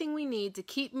have everything we need to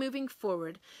keep moving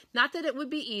forward. Not that it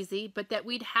would be easy, but that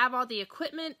we'd have all the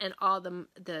equipment and all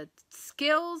the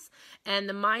skills and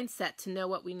the mindset to know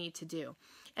what we need to do.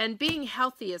 And being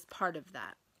healthy is part of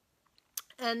that.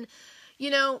 And, you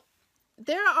know,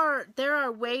 there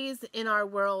are ways in our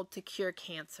world to cure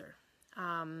cancer.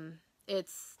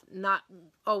 It's not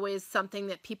always something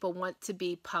that people want to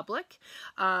be public.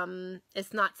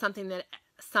 It's not something that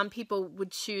some people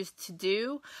would choose to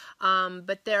do,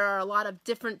 but there are a lot of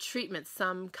different treatments,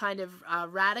 some kind of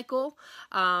radical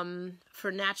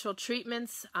for natural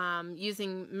treatments,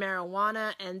 using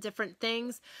marijuana and different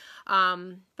things.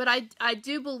 But I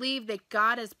do believe that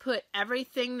God has put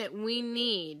everything that we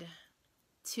need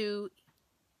to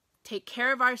take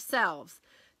care of ourselves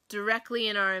directly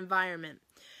in our environment.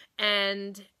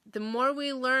 And the more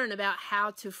we learn about how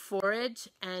to forage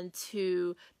and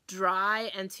to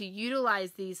dry and to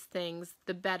utilize these things,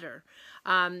 the better.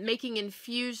 Making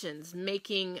infusions,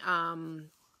 making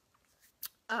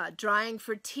drying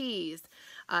for teas,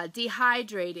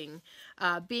 dehydrating,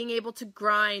 being able to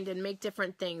grind and make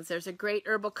different things. There's a great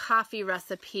herbal coffee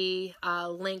recipe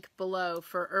link below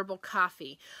for herbal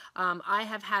coffee. I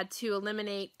have had to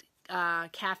eliminate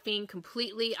caffeine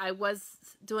completely. I was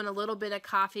doing a little bit of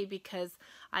coffee because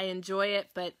I enjoy it,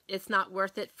 but it's not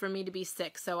worth it for me to be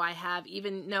sick. So I have,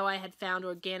 even though I had found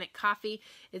organic coffee,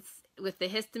 it's with the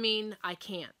histamine, I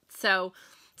can't. So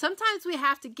sometimes we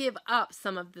have to give up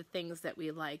some of the things that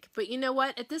we like. But you know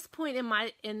what? At this point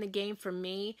in the game for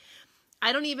me,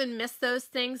 I don't even miss those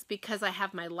things because I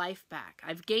have my life back.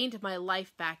 I've gained my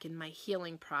life back in my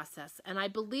healing process. And I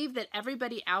believe that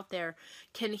everybody out there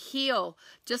can heal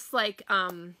just like,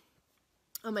 oh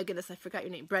my goodness, I forgot your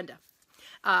name, Brenda,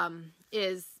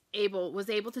 was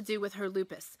able to do with her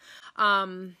lupus.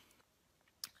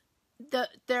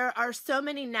 There are so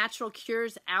many natural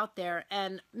cures out there,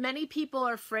 and many people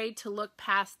are afraid to look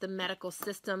past the medical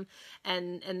system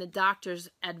and the doctor's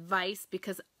advice,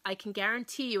 because I can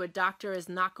guarantee you a doctor is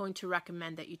not going to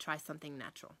recommend that you try something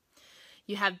natural.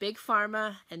 You have big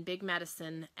pharma and big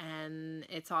medicine, and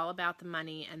it's all about the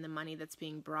money and the money that's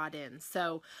being brought in.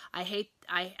 So I hate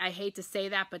to say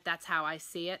that, but that's how I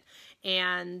see it.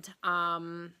 And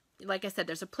like I said,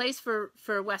 there's a place for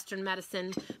Western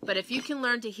medicine, but if you can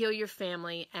learn to heal your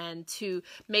family and to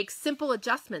make simple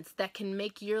adjustments that can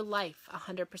make your life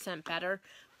 100% better,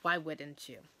 why wouldn't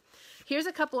you? Here's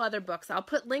a couple other books. I'll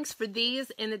put links for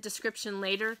these in the description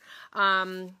later.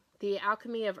 The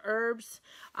Alchemy of Herbs.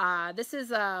 This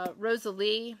is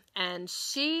Rosalie, and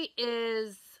she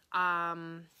is,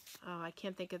 oh, I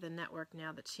can't think of the network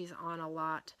now that she's on a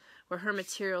lot, where her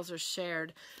materials are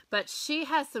shared. But she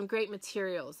has some great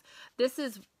materials. This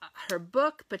is her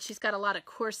book, but she's got a lot of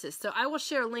courses. So I will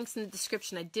share links in the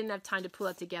description. I didn't have time to pull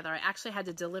it together. I actually had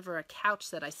to deliver a couch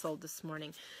that I sold this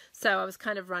morning. So I was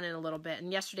kind of running a little bit.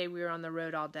 And yesterday we were on the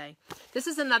road all day. This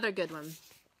is another good one.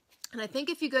 And I think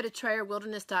if you go to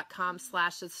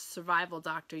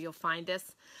TrayerWilderness.com/survivaldoctor, you'll find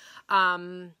this.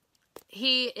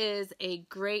 He is a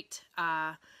great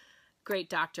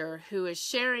doctor who is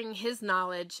sharing his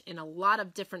knowledge in a lot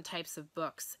of different types of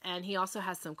books. And he also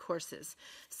has some courses.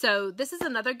 So this is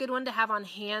another good one to have on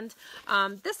hand.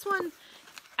 This one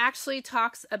actually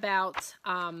talks about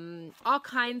all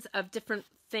kinds of different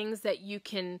things that you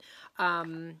can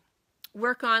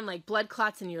work on, like blood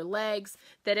clots in your legs,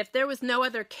 that if there was no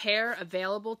other care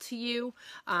available to you,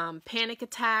 panic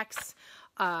attacks,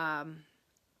 all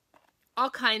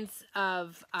kinds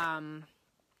of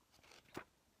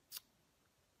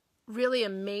really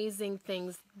amazing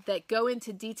things that go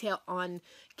into detail on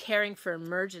caring for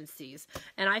emergencies.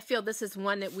 And I feel this is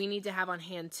one that we need to have on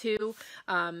hand too.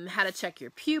 How to check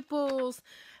your pupils,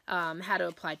 how to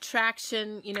apply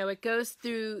traction. You know, it goes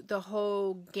through the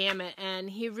whole gamut, and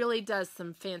he really does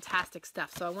some fantastic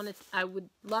stuff. So I would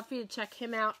love for you to check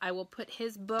him out. I will put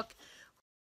his book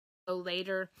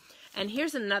later. And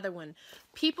here's another one.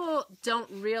 People don't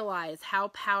realize how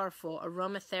powerful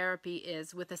aromatherapy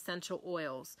is with essential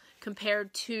oils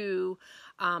compared to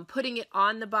putting it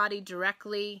on the body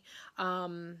directly.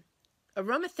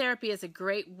 Aromatherapy is a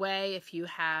great way if you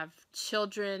have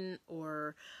children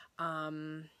or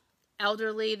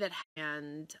elderly that,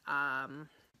 and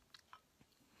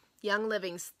Young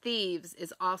Living's Thieves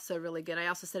is also really good. I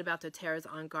also said about doTERRA's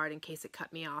On Guard in case it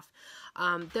cut me off.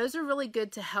 Those are really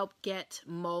good to help get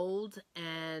mold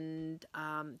and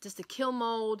just to kill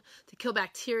mold, to kill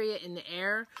bacteria in the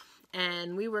air.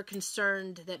 And we were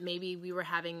concerned that maybe we were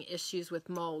having issues with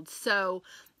mold. So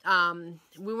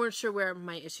we weren't sure where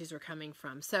my issues were coming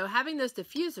from. So having those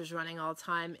diffusers running all the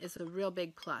time is a real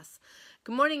big plus.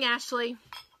 Good morning, Ashley.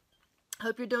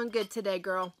 Hope you're doing good today,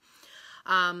 girl.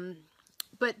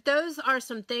 But those are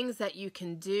some things that you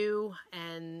can do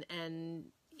and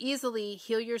easily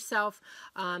heal yourself.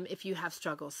 If you have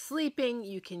struggles sleeping,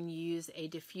 you can use a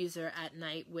diffuser at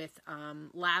night with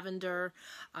lavender.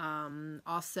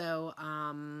 Also,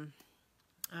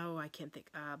 oh, I can't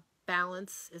think.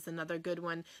 Balance is another good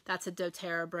one. That's a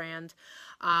doTERRA brand.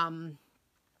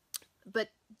 But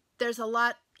there's a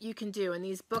lot you can do, and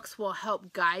these books will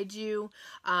help guide you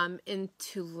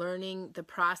into learning the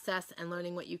process and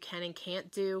learning what you can and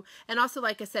can't do. And also,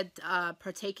 like I said,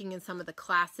 partaking in some of the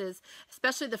classes,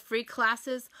 especially the free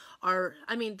classes are,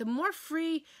 I mean, the more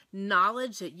free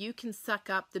knowledge that you can suck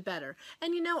up, the better.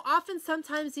 And you know, often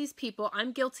sometimes these people,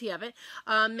 I'm guilty of it,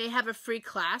 may have a free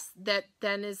class that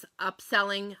then is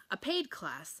upselling a paid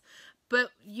class.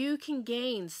 But you can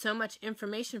gain so much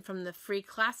information from the free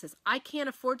classes. I can't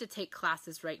afford to take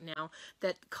classes right now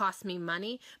that cost me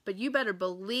money, but you better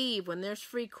believe when there's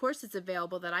free courses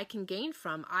available that I can gain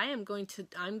from, I'm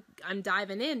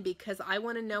diving in because I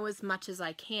want to know as much as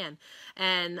I can.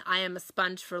 And I am a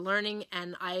sponge for learning,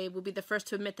 and I will be the first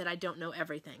to admit that I don't know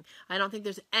everything. I don't think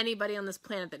there's anybody on this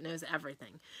planet that knows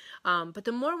everything. But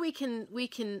the more we can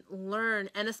learn,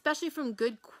 and especially from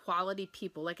good quality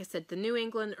people, like I said, the New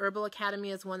England Herbal Academy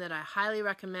is one that I highly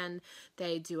recommend.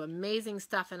 They do amazing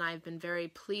stuff, and I've been very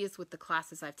pleased with the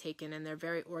classes I've taken, and they're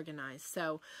very organized.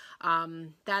 So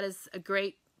that is a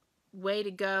great way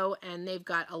to go, and they've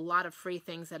got a lot of free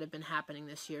things that have been happening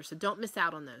this year, so don't miss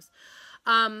out on those.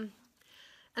 And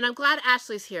I'm glad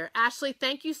Ashley's here. Ashley,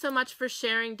 thank you so much for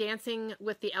sharing Dancing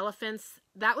with the Elephants.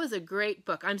 That was a great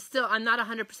book. I'm not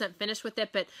 100% finished with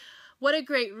it, but what a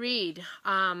great read.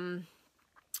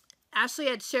 Ashley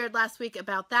had shared last week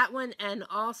about that one, and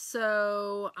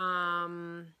also,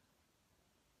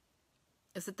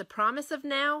 is it The Promise of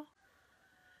Now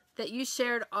that you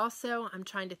shared also? I'm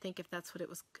trying to think if that's what it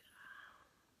was.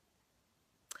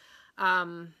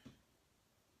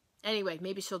 Anyway,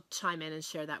 maybe she'll chime in and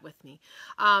share that with me.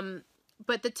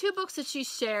 But the two books that she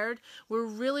shared were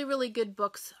really, really good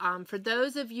books for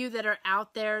those of you that are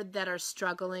out there that are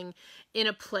struggling in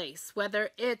a place, whether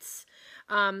it's,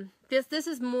 this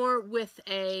is more with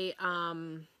a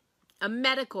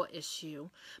medical issue,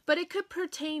 but it could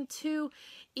pertain to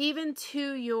even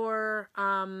to your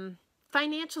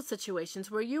financial situations,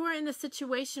 where you are in a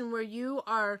situation where you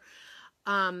are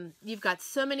you've got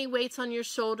so many weights on your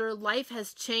shoulder. Life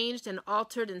has changed and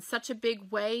altered in such a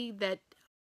big way that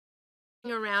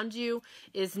around you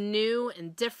is new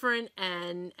and different,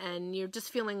 and you're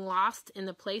just feeling lost in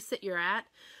the place that you're at,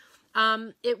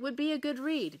 it would be a good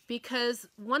read. Because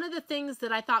one of the things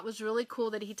that I thought was really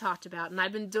cool that he talked about, and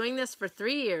I've been doing this for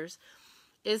 3 years,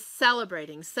 is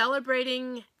celebrating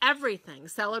everything,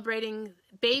 celebrating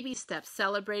baby steps,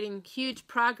 celebrating huge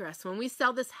progress. When we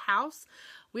sell this house,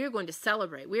 we are going to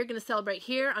celebrate. We are going to celebrate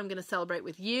here. I'm going to celebrate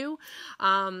with you.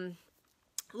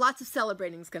 Lots of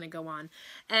celebrating is going to go on.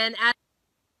 And as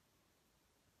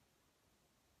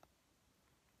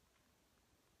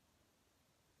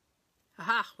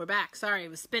aha, we're back. Sorry, it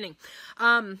was spinning.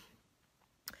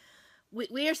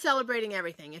 We are celebrating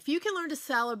everything. If you can learn to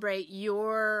celebrate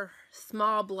your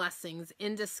small blessings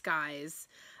in disguise,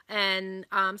 and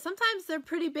sometimes they're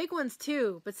pretty big ones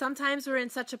too, but sometimes we're in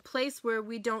such a place where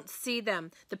we don't see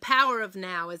them. The Power of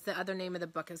Now is the other name of the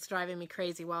book. It's driving me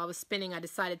crazy. While I was spinning, I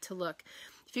decided to look.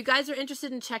 If you guys are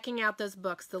interested in checking out those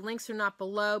books, the links are not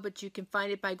below, but you can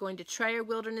find it by going to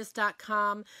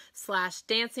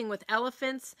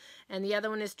TrayerWilderness.com/dancingwithelephants, and the other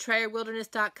one is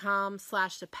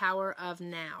TrayerWilderness.com/the Power of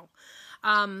Now.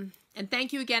 And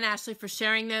thank you again, Ashley, for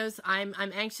sharing those. I'm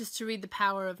anxious to read The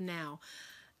Power of Now.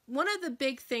 One of the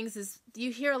big things is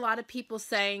you hear a lot of people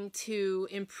saying to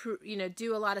improve,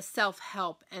 do a lot of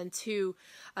self-help and to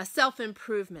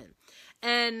self-improvement.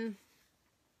 And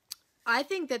I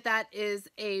think that is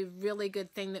a really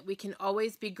good thing, that we can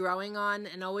always be growing on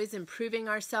and always improving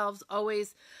ourselves,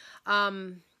 always.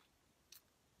 I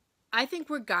think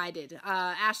we're guided.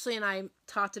 Ashley and I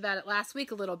talked about it last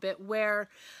week a little bit, where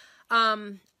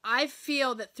I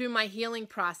feel that through my healing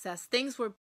process, things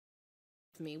were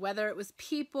me, whether it was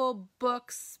people,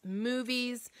 books,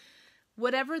 movies,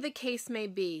 whatever the case may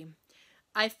be.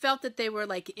 I felt that they were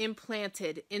like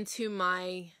implanted into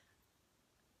my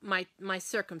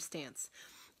circumstance.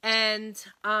 And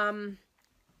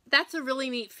that's a really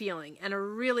neat feeling and a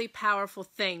really powerful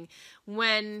thing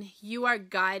when you are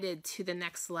guided to the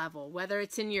next level, whether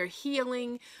it's in your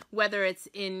healing, whether it's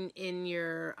in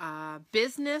your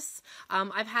business.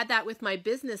 I've had that with my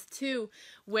business too,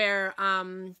 where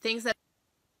things that,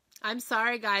 I'm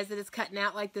sorry guys that it's cutting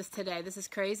out like this today. This is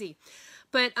crazy.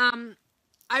 But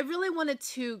I really wanted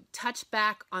to touch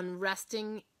back on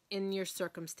resting in your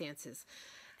circumstances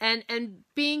and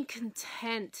being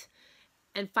content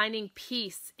and finding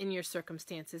peace in your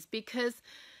circumstances. Because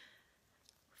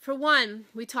for one,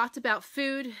 we talked about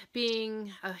food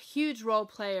being a huge role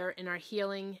player in our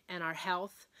healing and our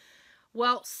health.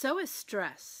 Well, so is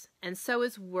stress, and so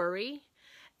is worry,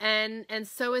 and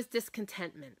so is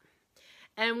discontentment.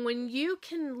 And when you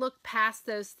can look past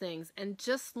those things and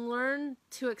just learn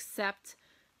to accept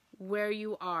where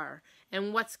you are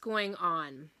and what's going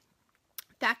on,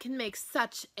 that can make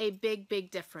such a big,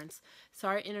 big difference.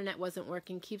 Sorry, internet wasn't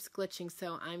working, keeps glitching,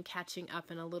 so I'm catching up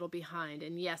and a little behind.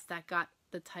 And yes, that got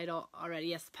the title already.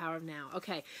 Yes, The Power of Now.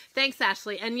 Okay, thanks,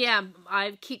 Ashley. And yeah,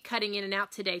 I keep cutting in and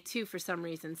out today too for some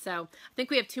reason. So I think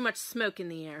we have too much smoke in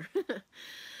the air.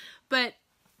 But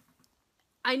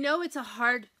I know it's a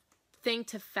hard thing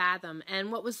to fathom.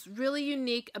 And what was really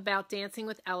unique about Dancing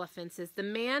with Elephants is the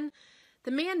man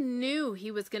knew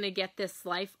he was going to get this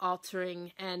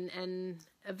life-altering and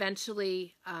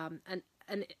eventually an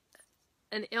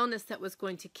illness that was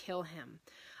going to kill him.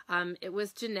 It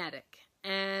was genetic.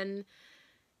 And,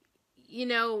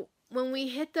 when we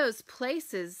hit those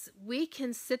places, we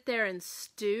can sit there and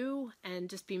stew and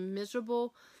just be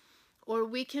miserable, or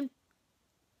we can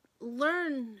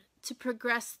learn to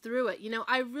progress through it.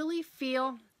 I really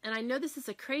feel, and I know this is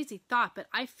a crazy thought, but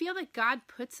I feel that God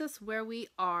puts us where we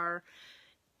are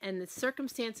and the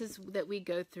circumstances that we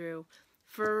go through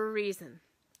for a reason.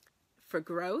 For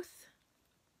growth,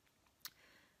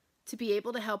 to be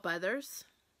able to help others,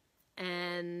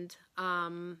 and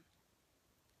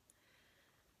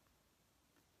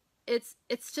it's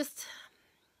just,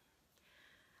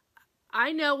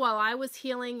 I know while I was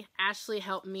healing, Ashley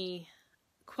helped me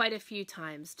quite a few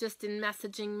times, just in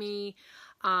messaging me.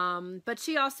 But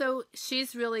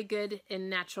she's really good in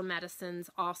natural medicines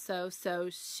also. So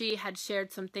she had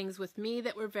shared some things with me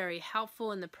that were very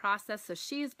helpful in the process. So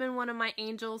she's been one of my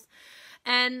angels.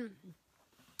 And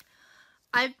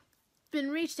I've been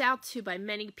reached out to by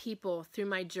many people through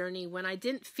my journey when I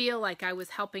didn't feel like I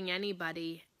was helping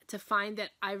anybody, to find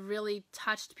that I really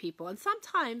touched people. And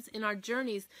sometimes in our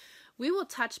journeys, we will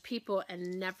touch people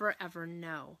and never ever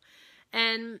know.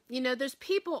 And, there's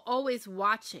people always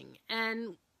watching,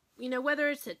 and, whether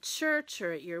it's at church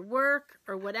or at your work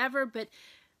or whatever, but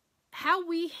how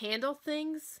we handle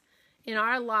things in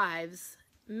our lives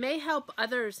may help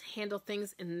others handle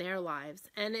things in their lives.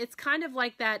 And it's kind of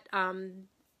like that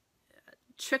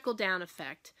trickle-down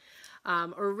effect.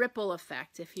 or ripple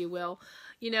effect, if you will,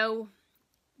 you know,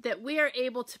 that we are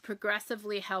able to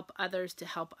progressively help others to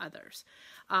help others.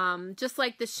 Just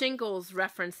like the shingles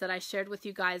reference that I shared with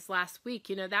you guys last week,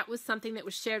 you know, that was something that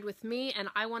was shared with me, and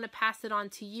I want to pass it on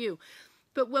to you.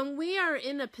 But when we are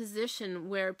in a position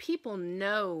where people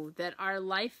know that our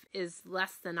life is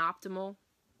less than optimal,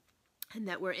 and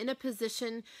that we're in a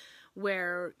position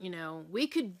where, you know, we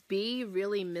could be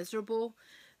really miserable,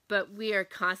 but we are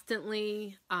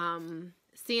constantly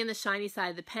seeing the shiny side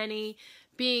of the penny,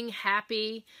 being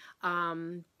happy,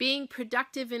 being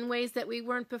productive in ways that we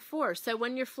weren't before. So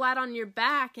when you're flat on your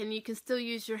back and you can still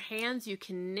use your hands, you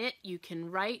can knit, you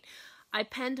can write. I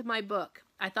penned my book.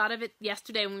 I thought of it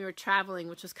yesterday when we were traveling,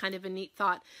 which was kind of a neat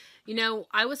thought. You know,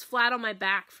 I was flat on my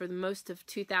back for most of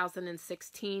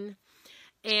 2016,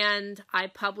 and I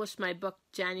published my book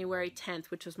January 10th,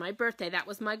 which was my birthday. That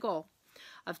was my goal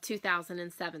of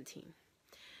 2017.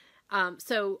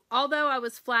 So although I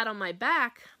was flat on my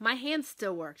back, my hands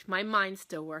still worked, my mind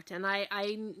still worked, and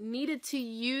I needed to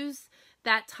use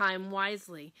that time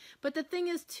wisely. But the thing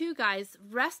is too, guys,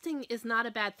 resting is not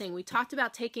a bad thing. We talked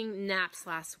about taking naps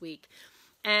last week,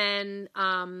 and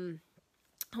I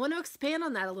want to expand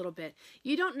on that a little bit.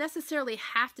 You don't necessarily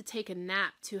have to take a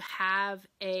nap to have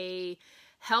a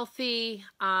healthy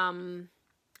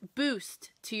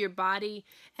boost to your body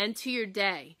and to your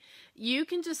day. You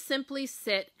can just simply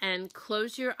sit and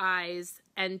close your eyes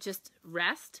and just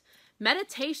rest.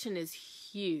 Meditation is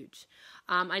huge.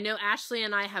 I know Ashley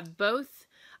and I have both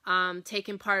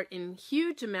taken part in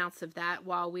huge amounts of that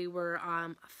while we were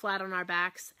flat on our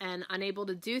backs and unable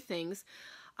to do things.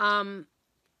 You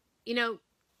know,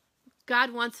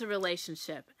 God wants a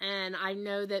relationship, and I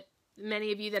know that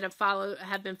many of you that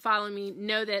have been following me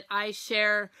know that I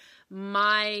share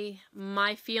my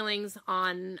feelings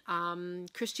on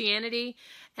Christianity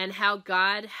and how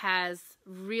God has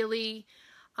really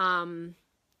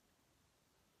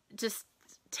just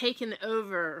taken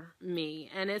over me,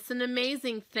 and it's an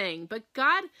amazing thing. But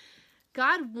God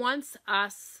wants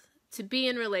us to be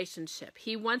in relationship.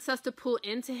 He wants us to pull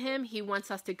into Him. He wants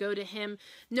us to go to Him.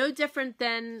 No different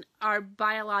than our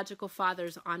biological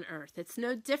fathers on earth. It's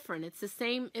no different. It's the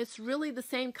same. It's really the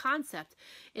same concept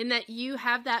in that you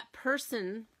have that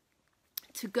person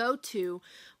to go to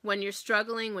when you're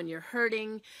struggling, when you're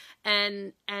hurting,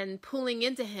 and pulling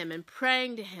into Him and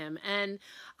praying to Him and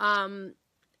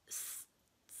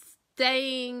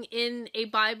staying in a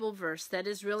Bible verse that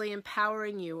is really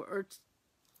empowering you or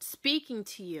speaking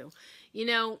to you. You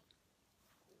know,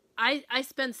 I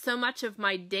spend so much of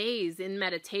my days in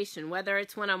meditation, whether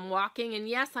it's when I'm walking, and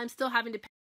yes, I'm still having to pay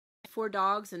for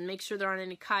dogs and make sure there aren't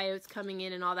any coyotes coming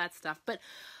in and all that stuff, but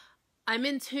I'm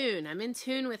in tune. I'm in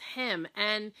tune with Him.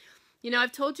 And, you know,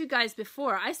 I've told you guys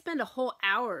before, I spend a whole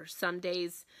hour some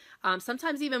days,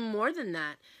 sometimes even more than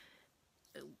that.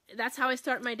 That's how I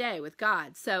start my day, with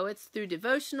God. So it's through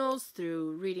devotionals,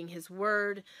 through reading His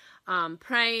Word,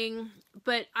 praying,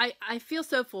 but I feel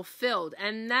so fulfilled,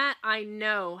 and that I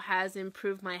know has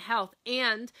improved my health.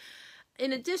 And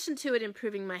in addition to it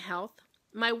improving my health,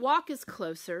 my walk is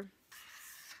closer.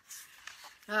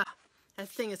 That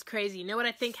thing is crazy. You know what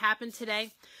I think happened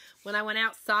today? When I went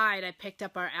outside, I picked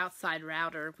up our outside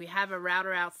router. We have a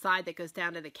router outside that goes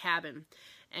down to the cabin.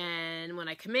 And when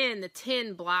I come in, the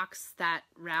tin blocks that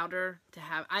router to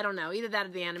have, I don't know, either that or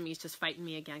the enemy's just fighting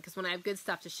me again. Because when I have good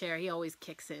stuff to share, he always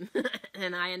kicks in.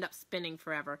 And I end up spinning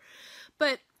forever.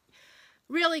 But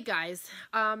really, guys,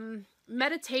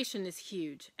 meditation is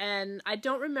huge. And I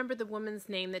don't remember the woman's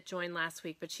name that joined last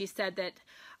week, but she said that,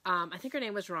 I think her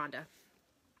name was Rhonda.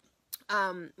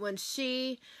 When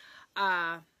she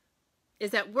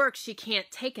is at work, she can't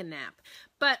take a nap.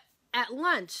 But at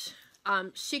lunch,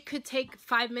 she could take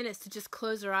 5 minutes to just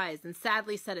close her eyes and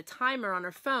sadly set a timer on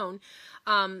her phone,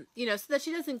 you know, so that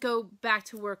she doesn't go back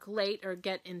to work late or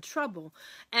get in trouble.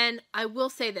 And I will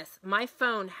say this, my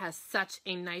phone has such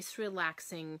a nice,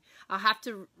 relaxing, I'll have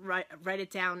to write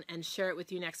it down and share it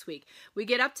with you next week. We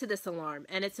get up to this alarm,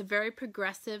 and it's a very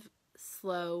progressive,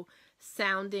 slow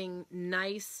sounding,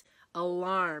 nice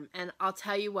alarm. And I'll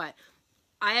tell you what,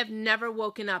 I have never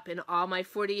woken up in all my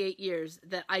 48 years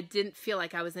that I didn't feel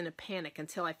like I was in a panic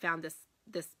until I found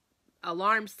this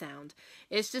alarm sound.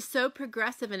 It's just so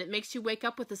progressive, and it makes you wake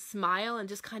up with a smile and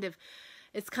just kind of,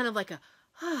 it's kind of like a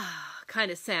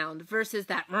kind of sound versus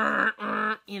that,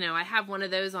 you know, I have one of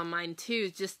those on mine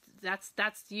too. Just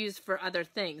that's used for other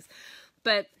things.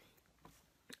 But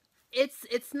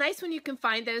it's nice when you can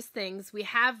find those things. We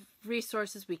have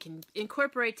resources. We can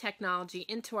incorporate technology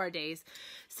into our days.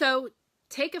 So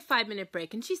take a 5-minute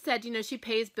break. And she said, you know, she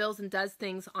pays bills and does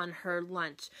things on her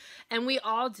lunch. And we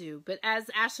all do. But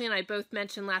as Ashley and I both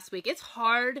mentioned last week, it's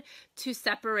hard to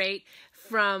separate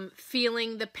from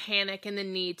feeling the panic and the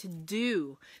need to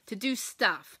do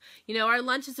stuff. You know, our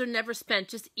lunches are never spent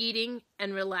just eating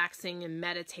and relaxing and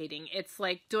meditating. It's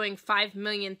like doing 5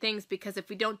 million things, because if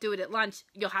we don't do it at lunch,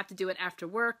 you'll have to do it after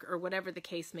work or whatever the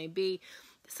case may be.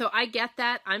 So I get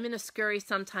that. I'm in a scurry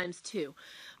sometimes too.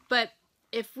 But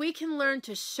if we can learn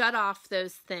to shut off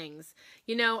those things,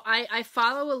 you know, I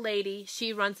follow a lady,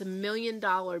 she runs $1 million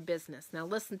business. Now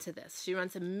listen to this. She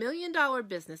runs $1 million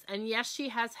business, and yes, she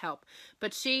has help,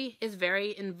 but she is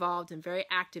very involved and very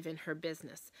active in her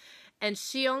business. And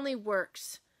she only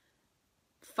works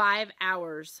 5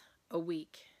 hours a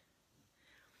week.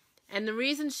 And the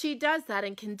reason she does that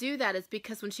and can do that is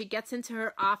because when she gets into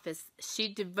her office,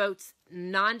 she devotes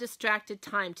non-distracted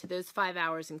time to those 5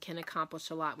 hours and can accomplish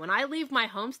a lot. When I leave my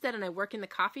homestead and I work in the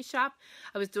coffee shop,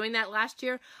 I was doing that last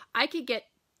year, I could get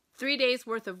 3 days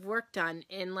worth of work done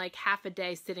in like half a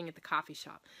day sitting at the coffee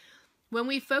shop. When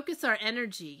we focus our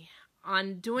energy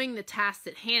on doing the tasks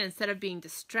at hand instead of being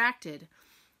distracted,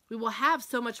 we will have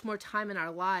so much more time in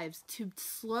our lives to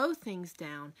slow things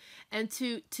down and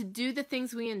to do the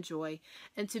things we enjoy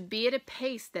and to be at a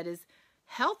pace that is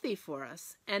healthy for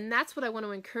us. And that's what I want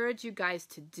to encourage you guys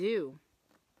to do,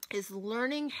 is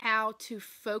learning how to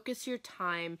focus your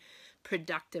time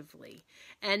productively.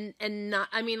 And not,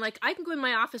 I mean, like, I can go in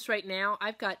my office right now.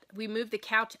 We moved the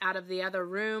couch out of the other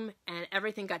room and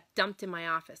everything got dumped in my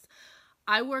office.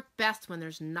 I work best when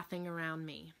there's nothing around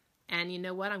me. And you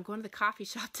know what? I'm going to the coffee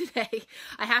shop today.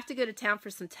 I have to go to town for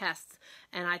some tests.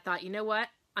 And I thought, you know what?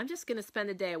 I'm just going to spend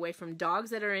a day away from dogs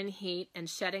that are in heat and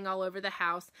shedding all over the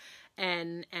house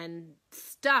and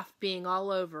stuff being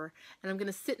all over. And I'm going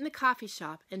to sit in the coffee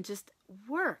shop and just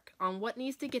work on what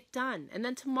needs to get done. And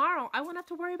then tomorrow, I won't have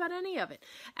to worry about any of it.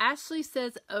 Ashley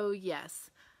says, oh, yes.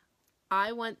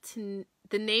 I want to,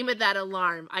 the name of that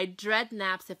alarm. I dread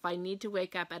naps if I need to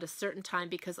wake up at a certain time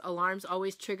because alarms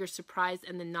always trigger surprise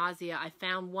and the nausea. I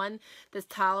found one that's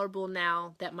tolerable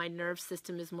now that my nerve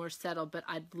system is more settled, but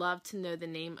I'd love to know the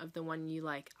name of the one you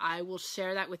like. I will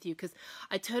share that with you because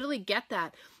I totally get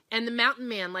that. And the mountain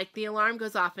man, like the alarm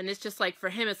goes off and it's just like, for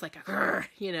him, it's like a grrr,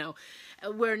 you know,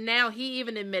 where now he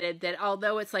even admitted that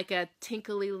although it's like a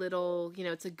tinkly little, you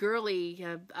know, it's a girly,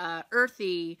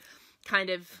 earthy kind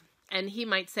of, and he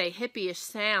might say hippie-ish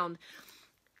sound,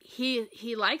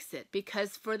 he likes it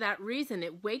because for that reason,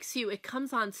 it wakes you, it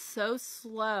comes on so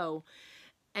slow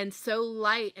and so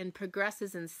light and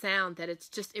progresses in sound that it's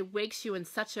just, it wakes you in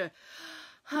such a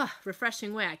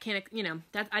refreshing way. I can't, you know,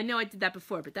 that, I know I did that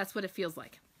before, but that's what it feels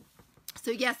like. So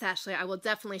yes, Ashley, I will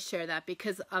definitely share that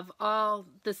because of all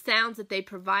the sounds that they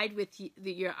provide with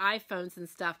your iPhones and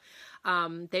stuff.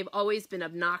 They've always been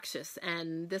obnoxious,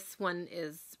 and this one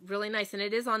is really nice, and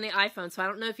it is on the iPhone. So I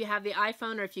don't know if you have the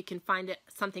iPhone or if you can find it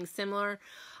something similar,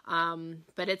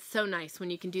 but it's so nice when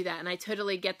you can do that, and I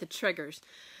totally get the triggers.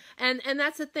 And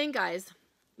that's the thing, guys.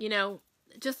 You know,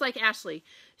 just like Ashley,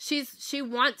 she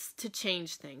wants to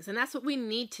change things, and that's what we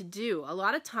need to do. A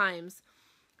lot of times,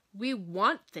 we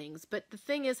want things, but the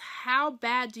thing is, how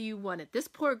bad do you want it? This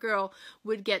poor girl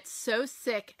would get so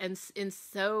sick and in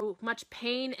so much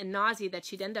pain and nausea that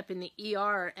she'd end up in the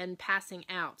ER and passing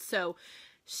out. So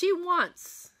she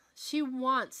wants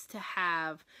to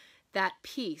have that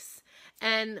peace.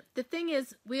 And the thing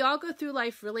is, we all go through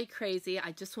life really crazy.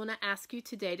 I just want to ask you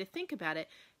today to think about it.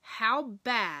 How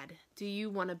bad do you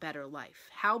want a better life?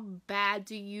 How bad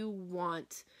do you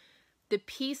want the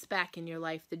peace back in your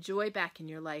life, the joy back in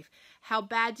your life? How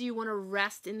bad do you want to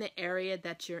rest in the area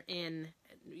that you're in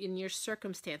your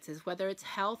circumstances, whether it's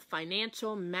health,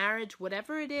 financial, marriage,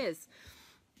 whatever it is?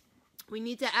 We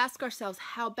need to ask ourselves,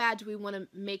 how bad do we want to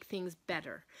make things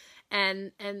better?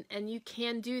 And you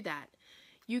can do that.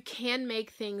 You can make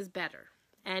things better.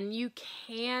 And you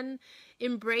can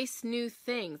embrace new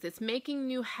things. It's making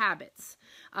new habits.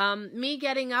 Me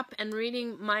getting up and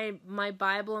reading my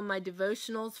Bible and my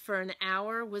devotionals for an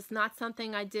hour was not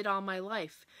something I did all my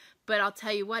life. But I'll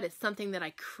tell you what, it's something that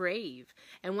I crave.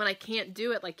 And when I can't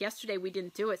do it, like yesterday we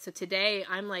didn't do it. So today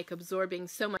I'm like absorbing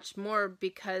so much more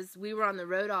because we were on the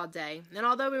road all day. And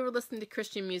although we were listening to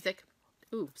Christian music,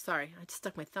 ooh, sorry, I just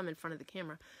stuck my thumb in front of the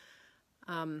camera.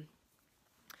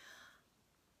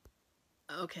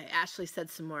 Okay, Ashley said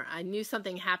some more. I knew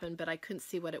something happened, but I couldn't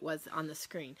see what it was on the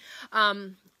screen.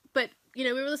 But, you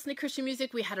know, we were listening to Christian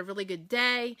music. We had a really good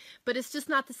day, but it's just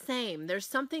not the same. There's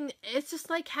something, it's just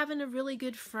like having a really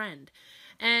good friend.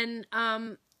 And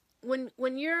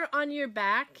when you're on your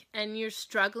back and you're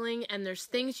struggling and there's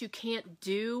things you can't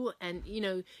do, and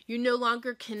you no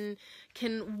longer can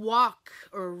walk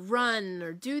or run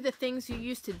or do the things you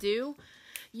used to do,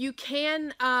 you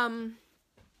can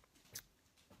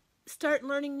start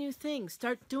learning new things,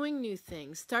 start doing new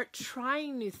things, start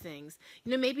trying new things.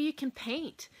 Maybe you can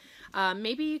paint,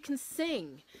 maybe you can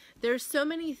sing. There's so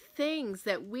many things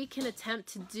that we can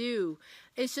attempt to do.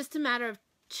 It's just a matter of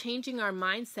changing our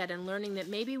mindset and learning that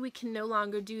maybe we can no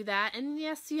longer do that. And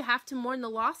yes, you have to mourn the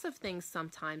loss of things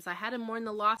sometimes. I had to mourn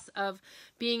the loss of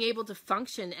being able to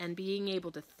function and being able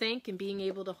to think and being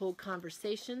able to hold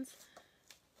conversations.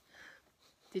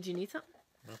 Did you need something?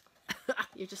 No.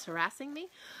 You're just harassing me?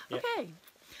 Yeah. Okay.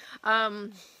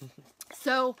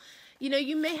 So,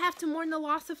 you may have to mourn the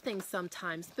loss of things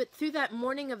sometimes, but through that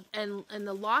mourning of and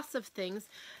the loss of things,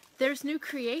 there's new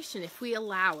creation if we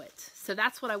allow it. So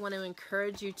that's what I want to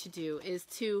encourage you to do, is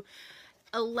to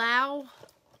allow,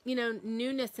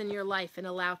 newness in your life and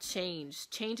allow change.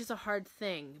 Change is a hard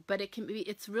thing, but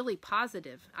it's really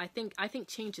positive. I think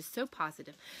change is so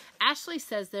positive. Ashley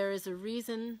says there is a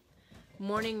reason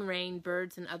morning rain,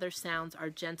 birds, and other sounds are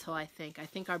gentle, I think. I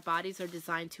think our bodies are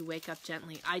designed to wake up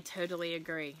gently. I totally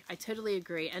agree.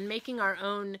 And making our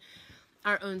own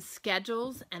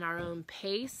schedules and our own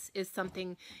pace is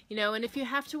something, and if you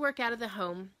have to work out of the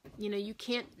home, you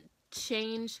can't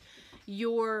change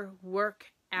your work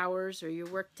hours or your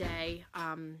work day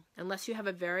unless you have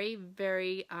a very,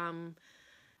 very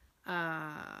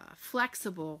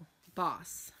flexible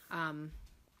boss.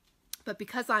 But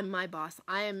because I'm my boss,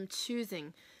 I am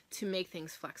choosing to make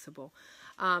things flexible.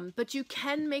 But you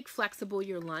can make flexible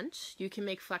your lunch. You can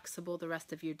make flexible the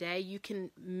rest of your day. You can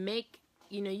make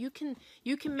you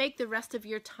can make the rest of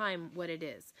your time what it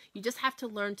is. You just have to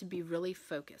learn to be really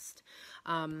focused.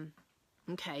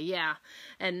 Okay, yeah.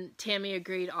 And Tammy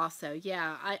agreed also.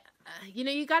 Yeah,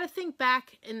 you got to think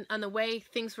back on the way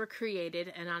things were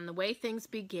created and on the way things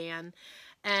began,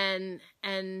 and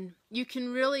you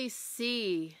can really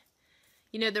see,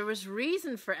 there was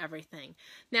reason for everything.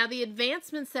 Now, the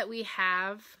advancements that we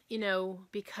have,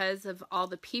 because of all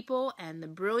the people and the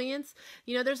brilliance,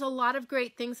 there's a lot of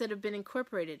great things that have been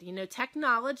incorporated.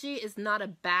 Technology is not a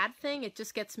bad thing. It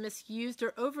just gets misused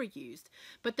or overused.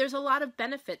 But there's a lot of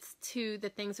benefits to the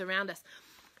things around us.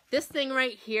 This thing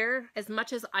right here, as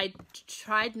much as I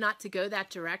tried not to go that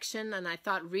direction and I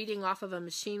thought reading off of a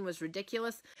machine was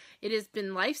ridiculous, it has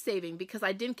been life-saving because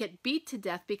I didn't get beat to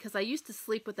death, because I used to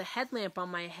sleep with a headlamp on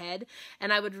my head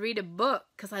and I would read a book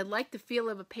because I liked the feel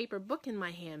of a paper book in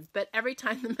my hand. But every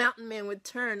time the mountain man would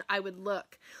turn, I would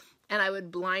look and I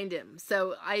would blind him.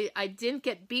 So I didn't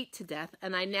get beat to death,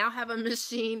 and I now have a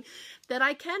machine that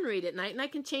I can read at night, and I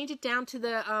can change it down to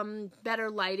the better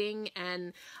lighting.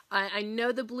 And I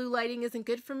know the blue lighting isn't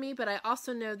good for me, but I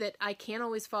also know that I can't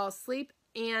always fall asleep,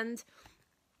 and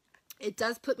it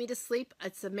does put me to sleep.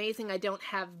 It's amazing I don't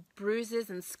have bruises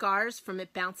and scars from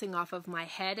it bouncing off of my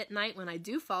head at night when I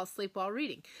do fall asleep while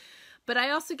reading. But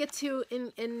I also get to,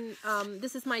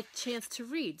 this is my chance to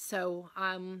read, so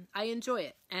I enjoy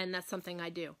it, and that's something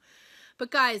I do. But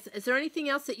guys, is there anything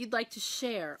else that you'd like to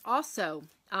share? Also,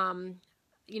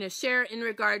 share in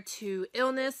regard to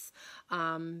illness,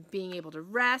 being able to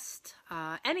rest,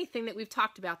 anything that we've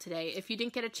talked about today. If you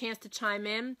didn't get a chance to chime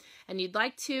in and you'd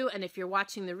like to, and if you're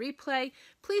watching the replay,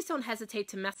 please don't hesitate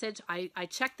to message. I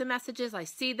check the messages, I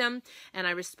see them, and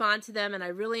I respond to them, and I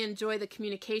really enjoy the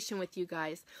communication with you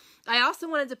guys. I also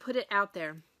wanted to put it out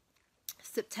there.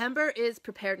 September is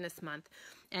Preparedness Month.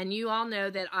 And you all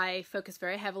know that I focus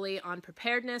very heavily on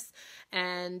preparedness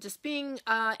and just being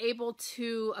able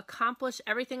to accomplish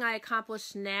everything I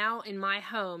accomplish now in my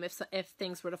home if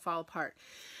things were to fall apart.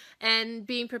 And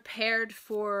being prepared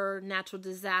for natural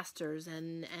disasters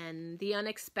and the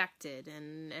unexpected,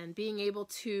 and being able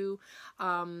to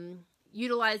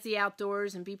utilize the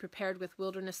outdoors and be prepared with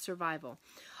wilderness survival.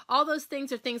 All those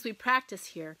things are things we practice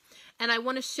here. And I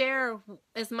want to share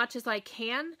as much as I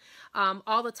can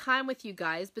all the time with you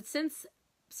guys. But since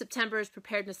September is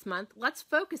Preparedness Month, let's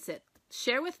focus it.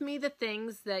 Share with me the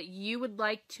things that you would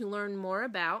like to learn more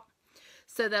about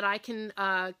so that I can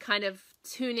kind of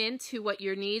tune into what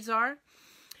your needs are.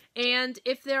 And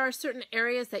if there are certain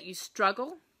areas that you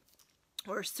struggle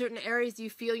or certain areas you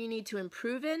feel you need to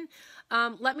improve in,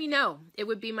 let me know. It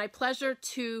would be my pleasure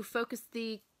to focus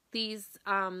these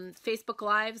Facebook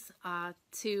Lives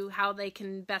to how they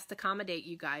can best accommodate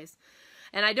you guys.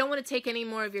 And I don't want to take any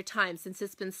more of your time since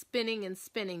it's been spinning and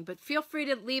spinning, but feel free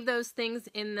to leave those things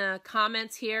in the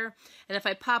comments here. And if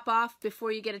I pop off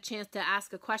before you get a chance to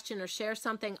ask a question or share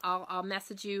something, I'll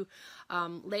message you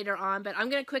later on. But I'm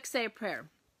going to quick say a prayer.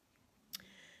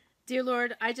 Dear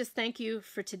Lord, I just thank you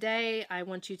for today. I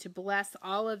want you to bless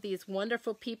all of these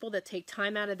wonderful people that take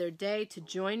time out of their day to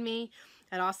join me.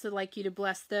 I'd also like you to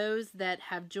bless those that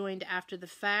have joined after the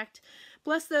fact.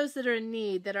 Bless those that are in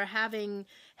need, that are having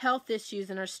health issues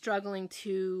and are struggling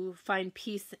to find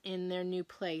peace in their new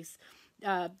place.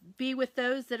 Be with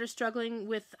those that are struggling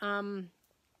with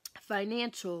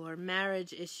financial or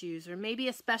marriage issues, or maybe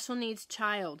a special needs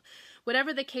child.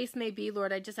 Whatever the case may be,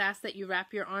 Lord, I just ask that you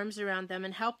wrap your arms around them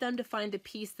and help them to find the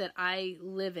peace that I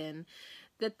live in,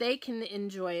 that they can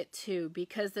enjoy it too,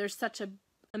 because there's such an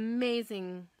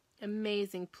amazing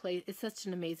place. It's such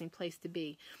an amazing place to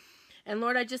be. And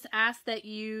Lord, I just ask that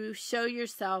you show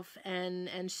yourself and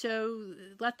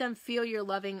let them feel your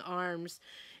loving arms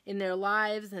in their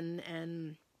lives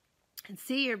and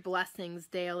see your blessings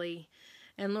daily.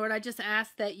 And Lord, I just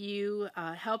ask that you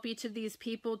help each of these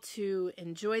people to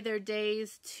enjoy their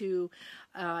days, to,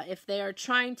 if they are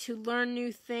trying to learn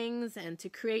new things and to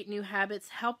create new habits,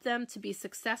 help them to be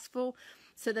successful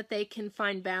so that they can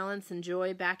find balance and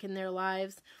joy back in their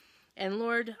lives. And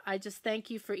Lord, I just thank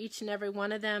you for each and every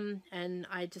one of them, and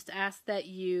I just ask that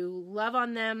you love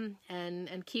on them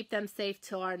and keep them safe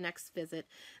till our next visit.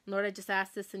 And Lord, I just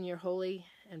ask this in your holy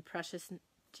and precious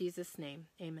Jesus' name.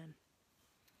 Amen.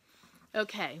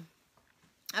 Okay.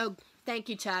 Oh, thank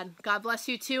you, Chad. God bless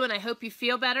you too, and I hope you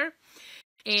feel better.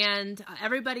 And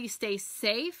everybody stay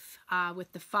safe with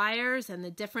the fires and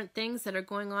the different things that are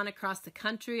going on across the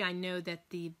country. I know that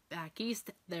the back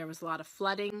east, there was a lot of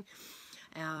flooding.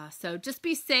 So just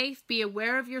be safe, be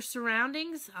aware of your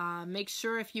surroundings, make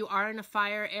sure if you are in a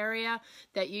fire area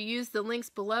that you use the links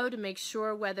below to make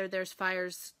sure whether there's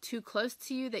fires too close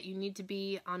to you, that you need to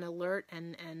be on alert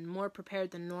and more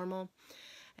prepared than normal.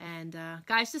 And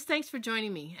guys, just thanks for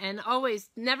joining me, and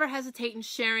always never hesitate in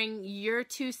sharing your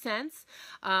 2 cents.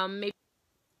 Maybe,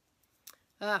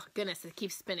 oh goodness, it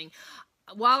keeps spinning.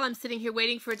 While I'm sitting here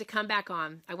waiting for it to come back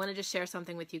on, I wanted to share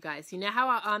something with you guys. You know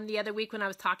how the other week when I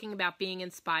was talking about being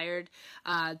inspired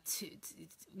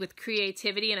with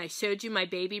creativity, and I showed you my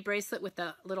baby bracelet with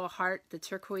the little heart, the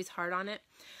turquoise heart on it?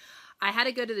 I had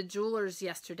to go to the jeweler's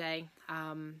yesterday.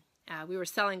 We were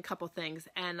selling a couple things,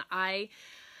 and I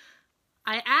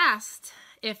asked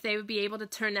if they would be able to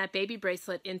turn that baby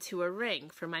bracelet into a ring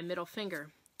for my middle finger.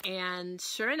 And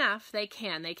sure enough, they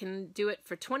can. They can do it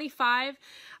for $25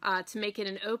 to make it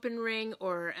an open ring,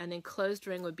 or an enclosed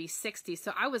ring would be $60.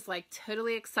 So I was like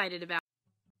totally excited about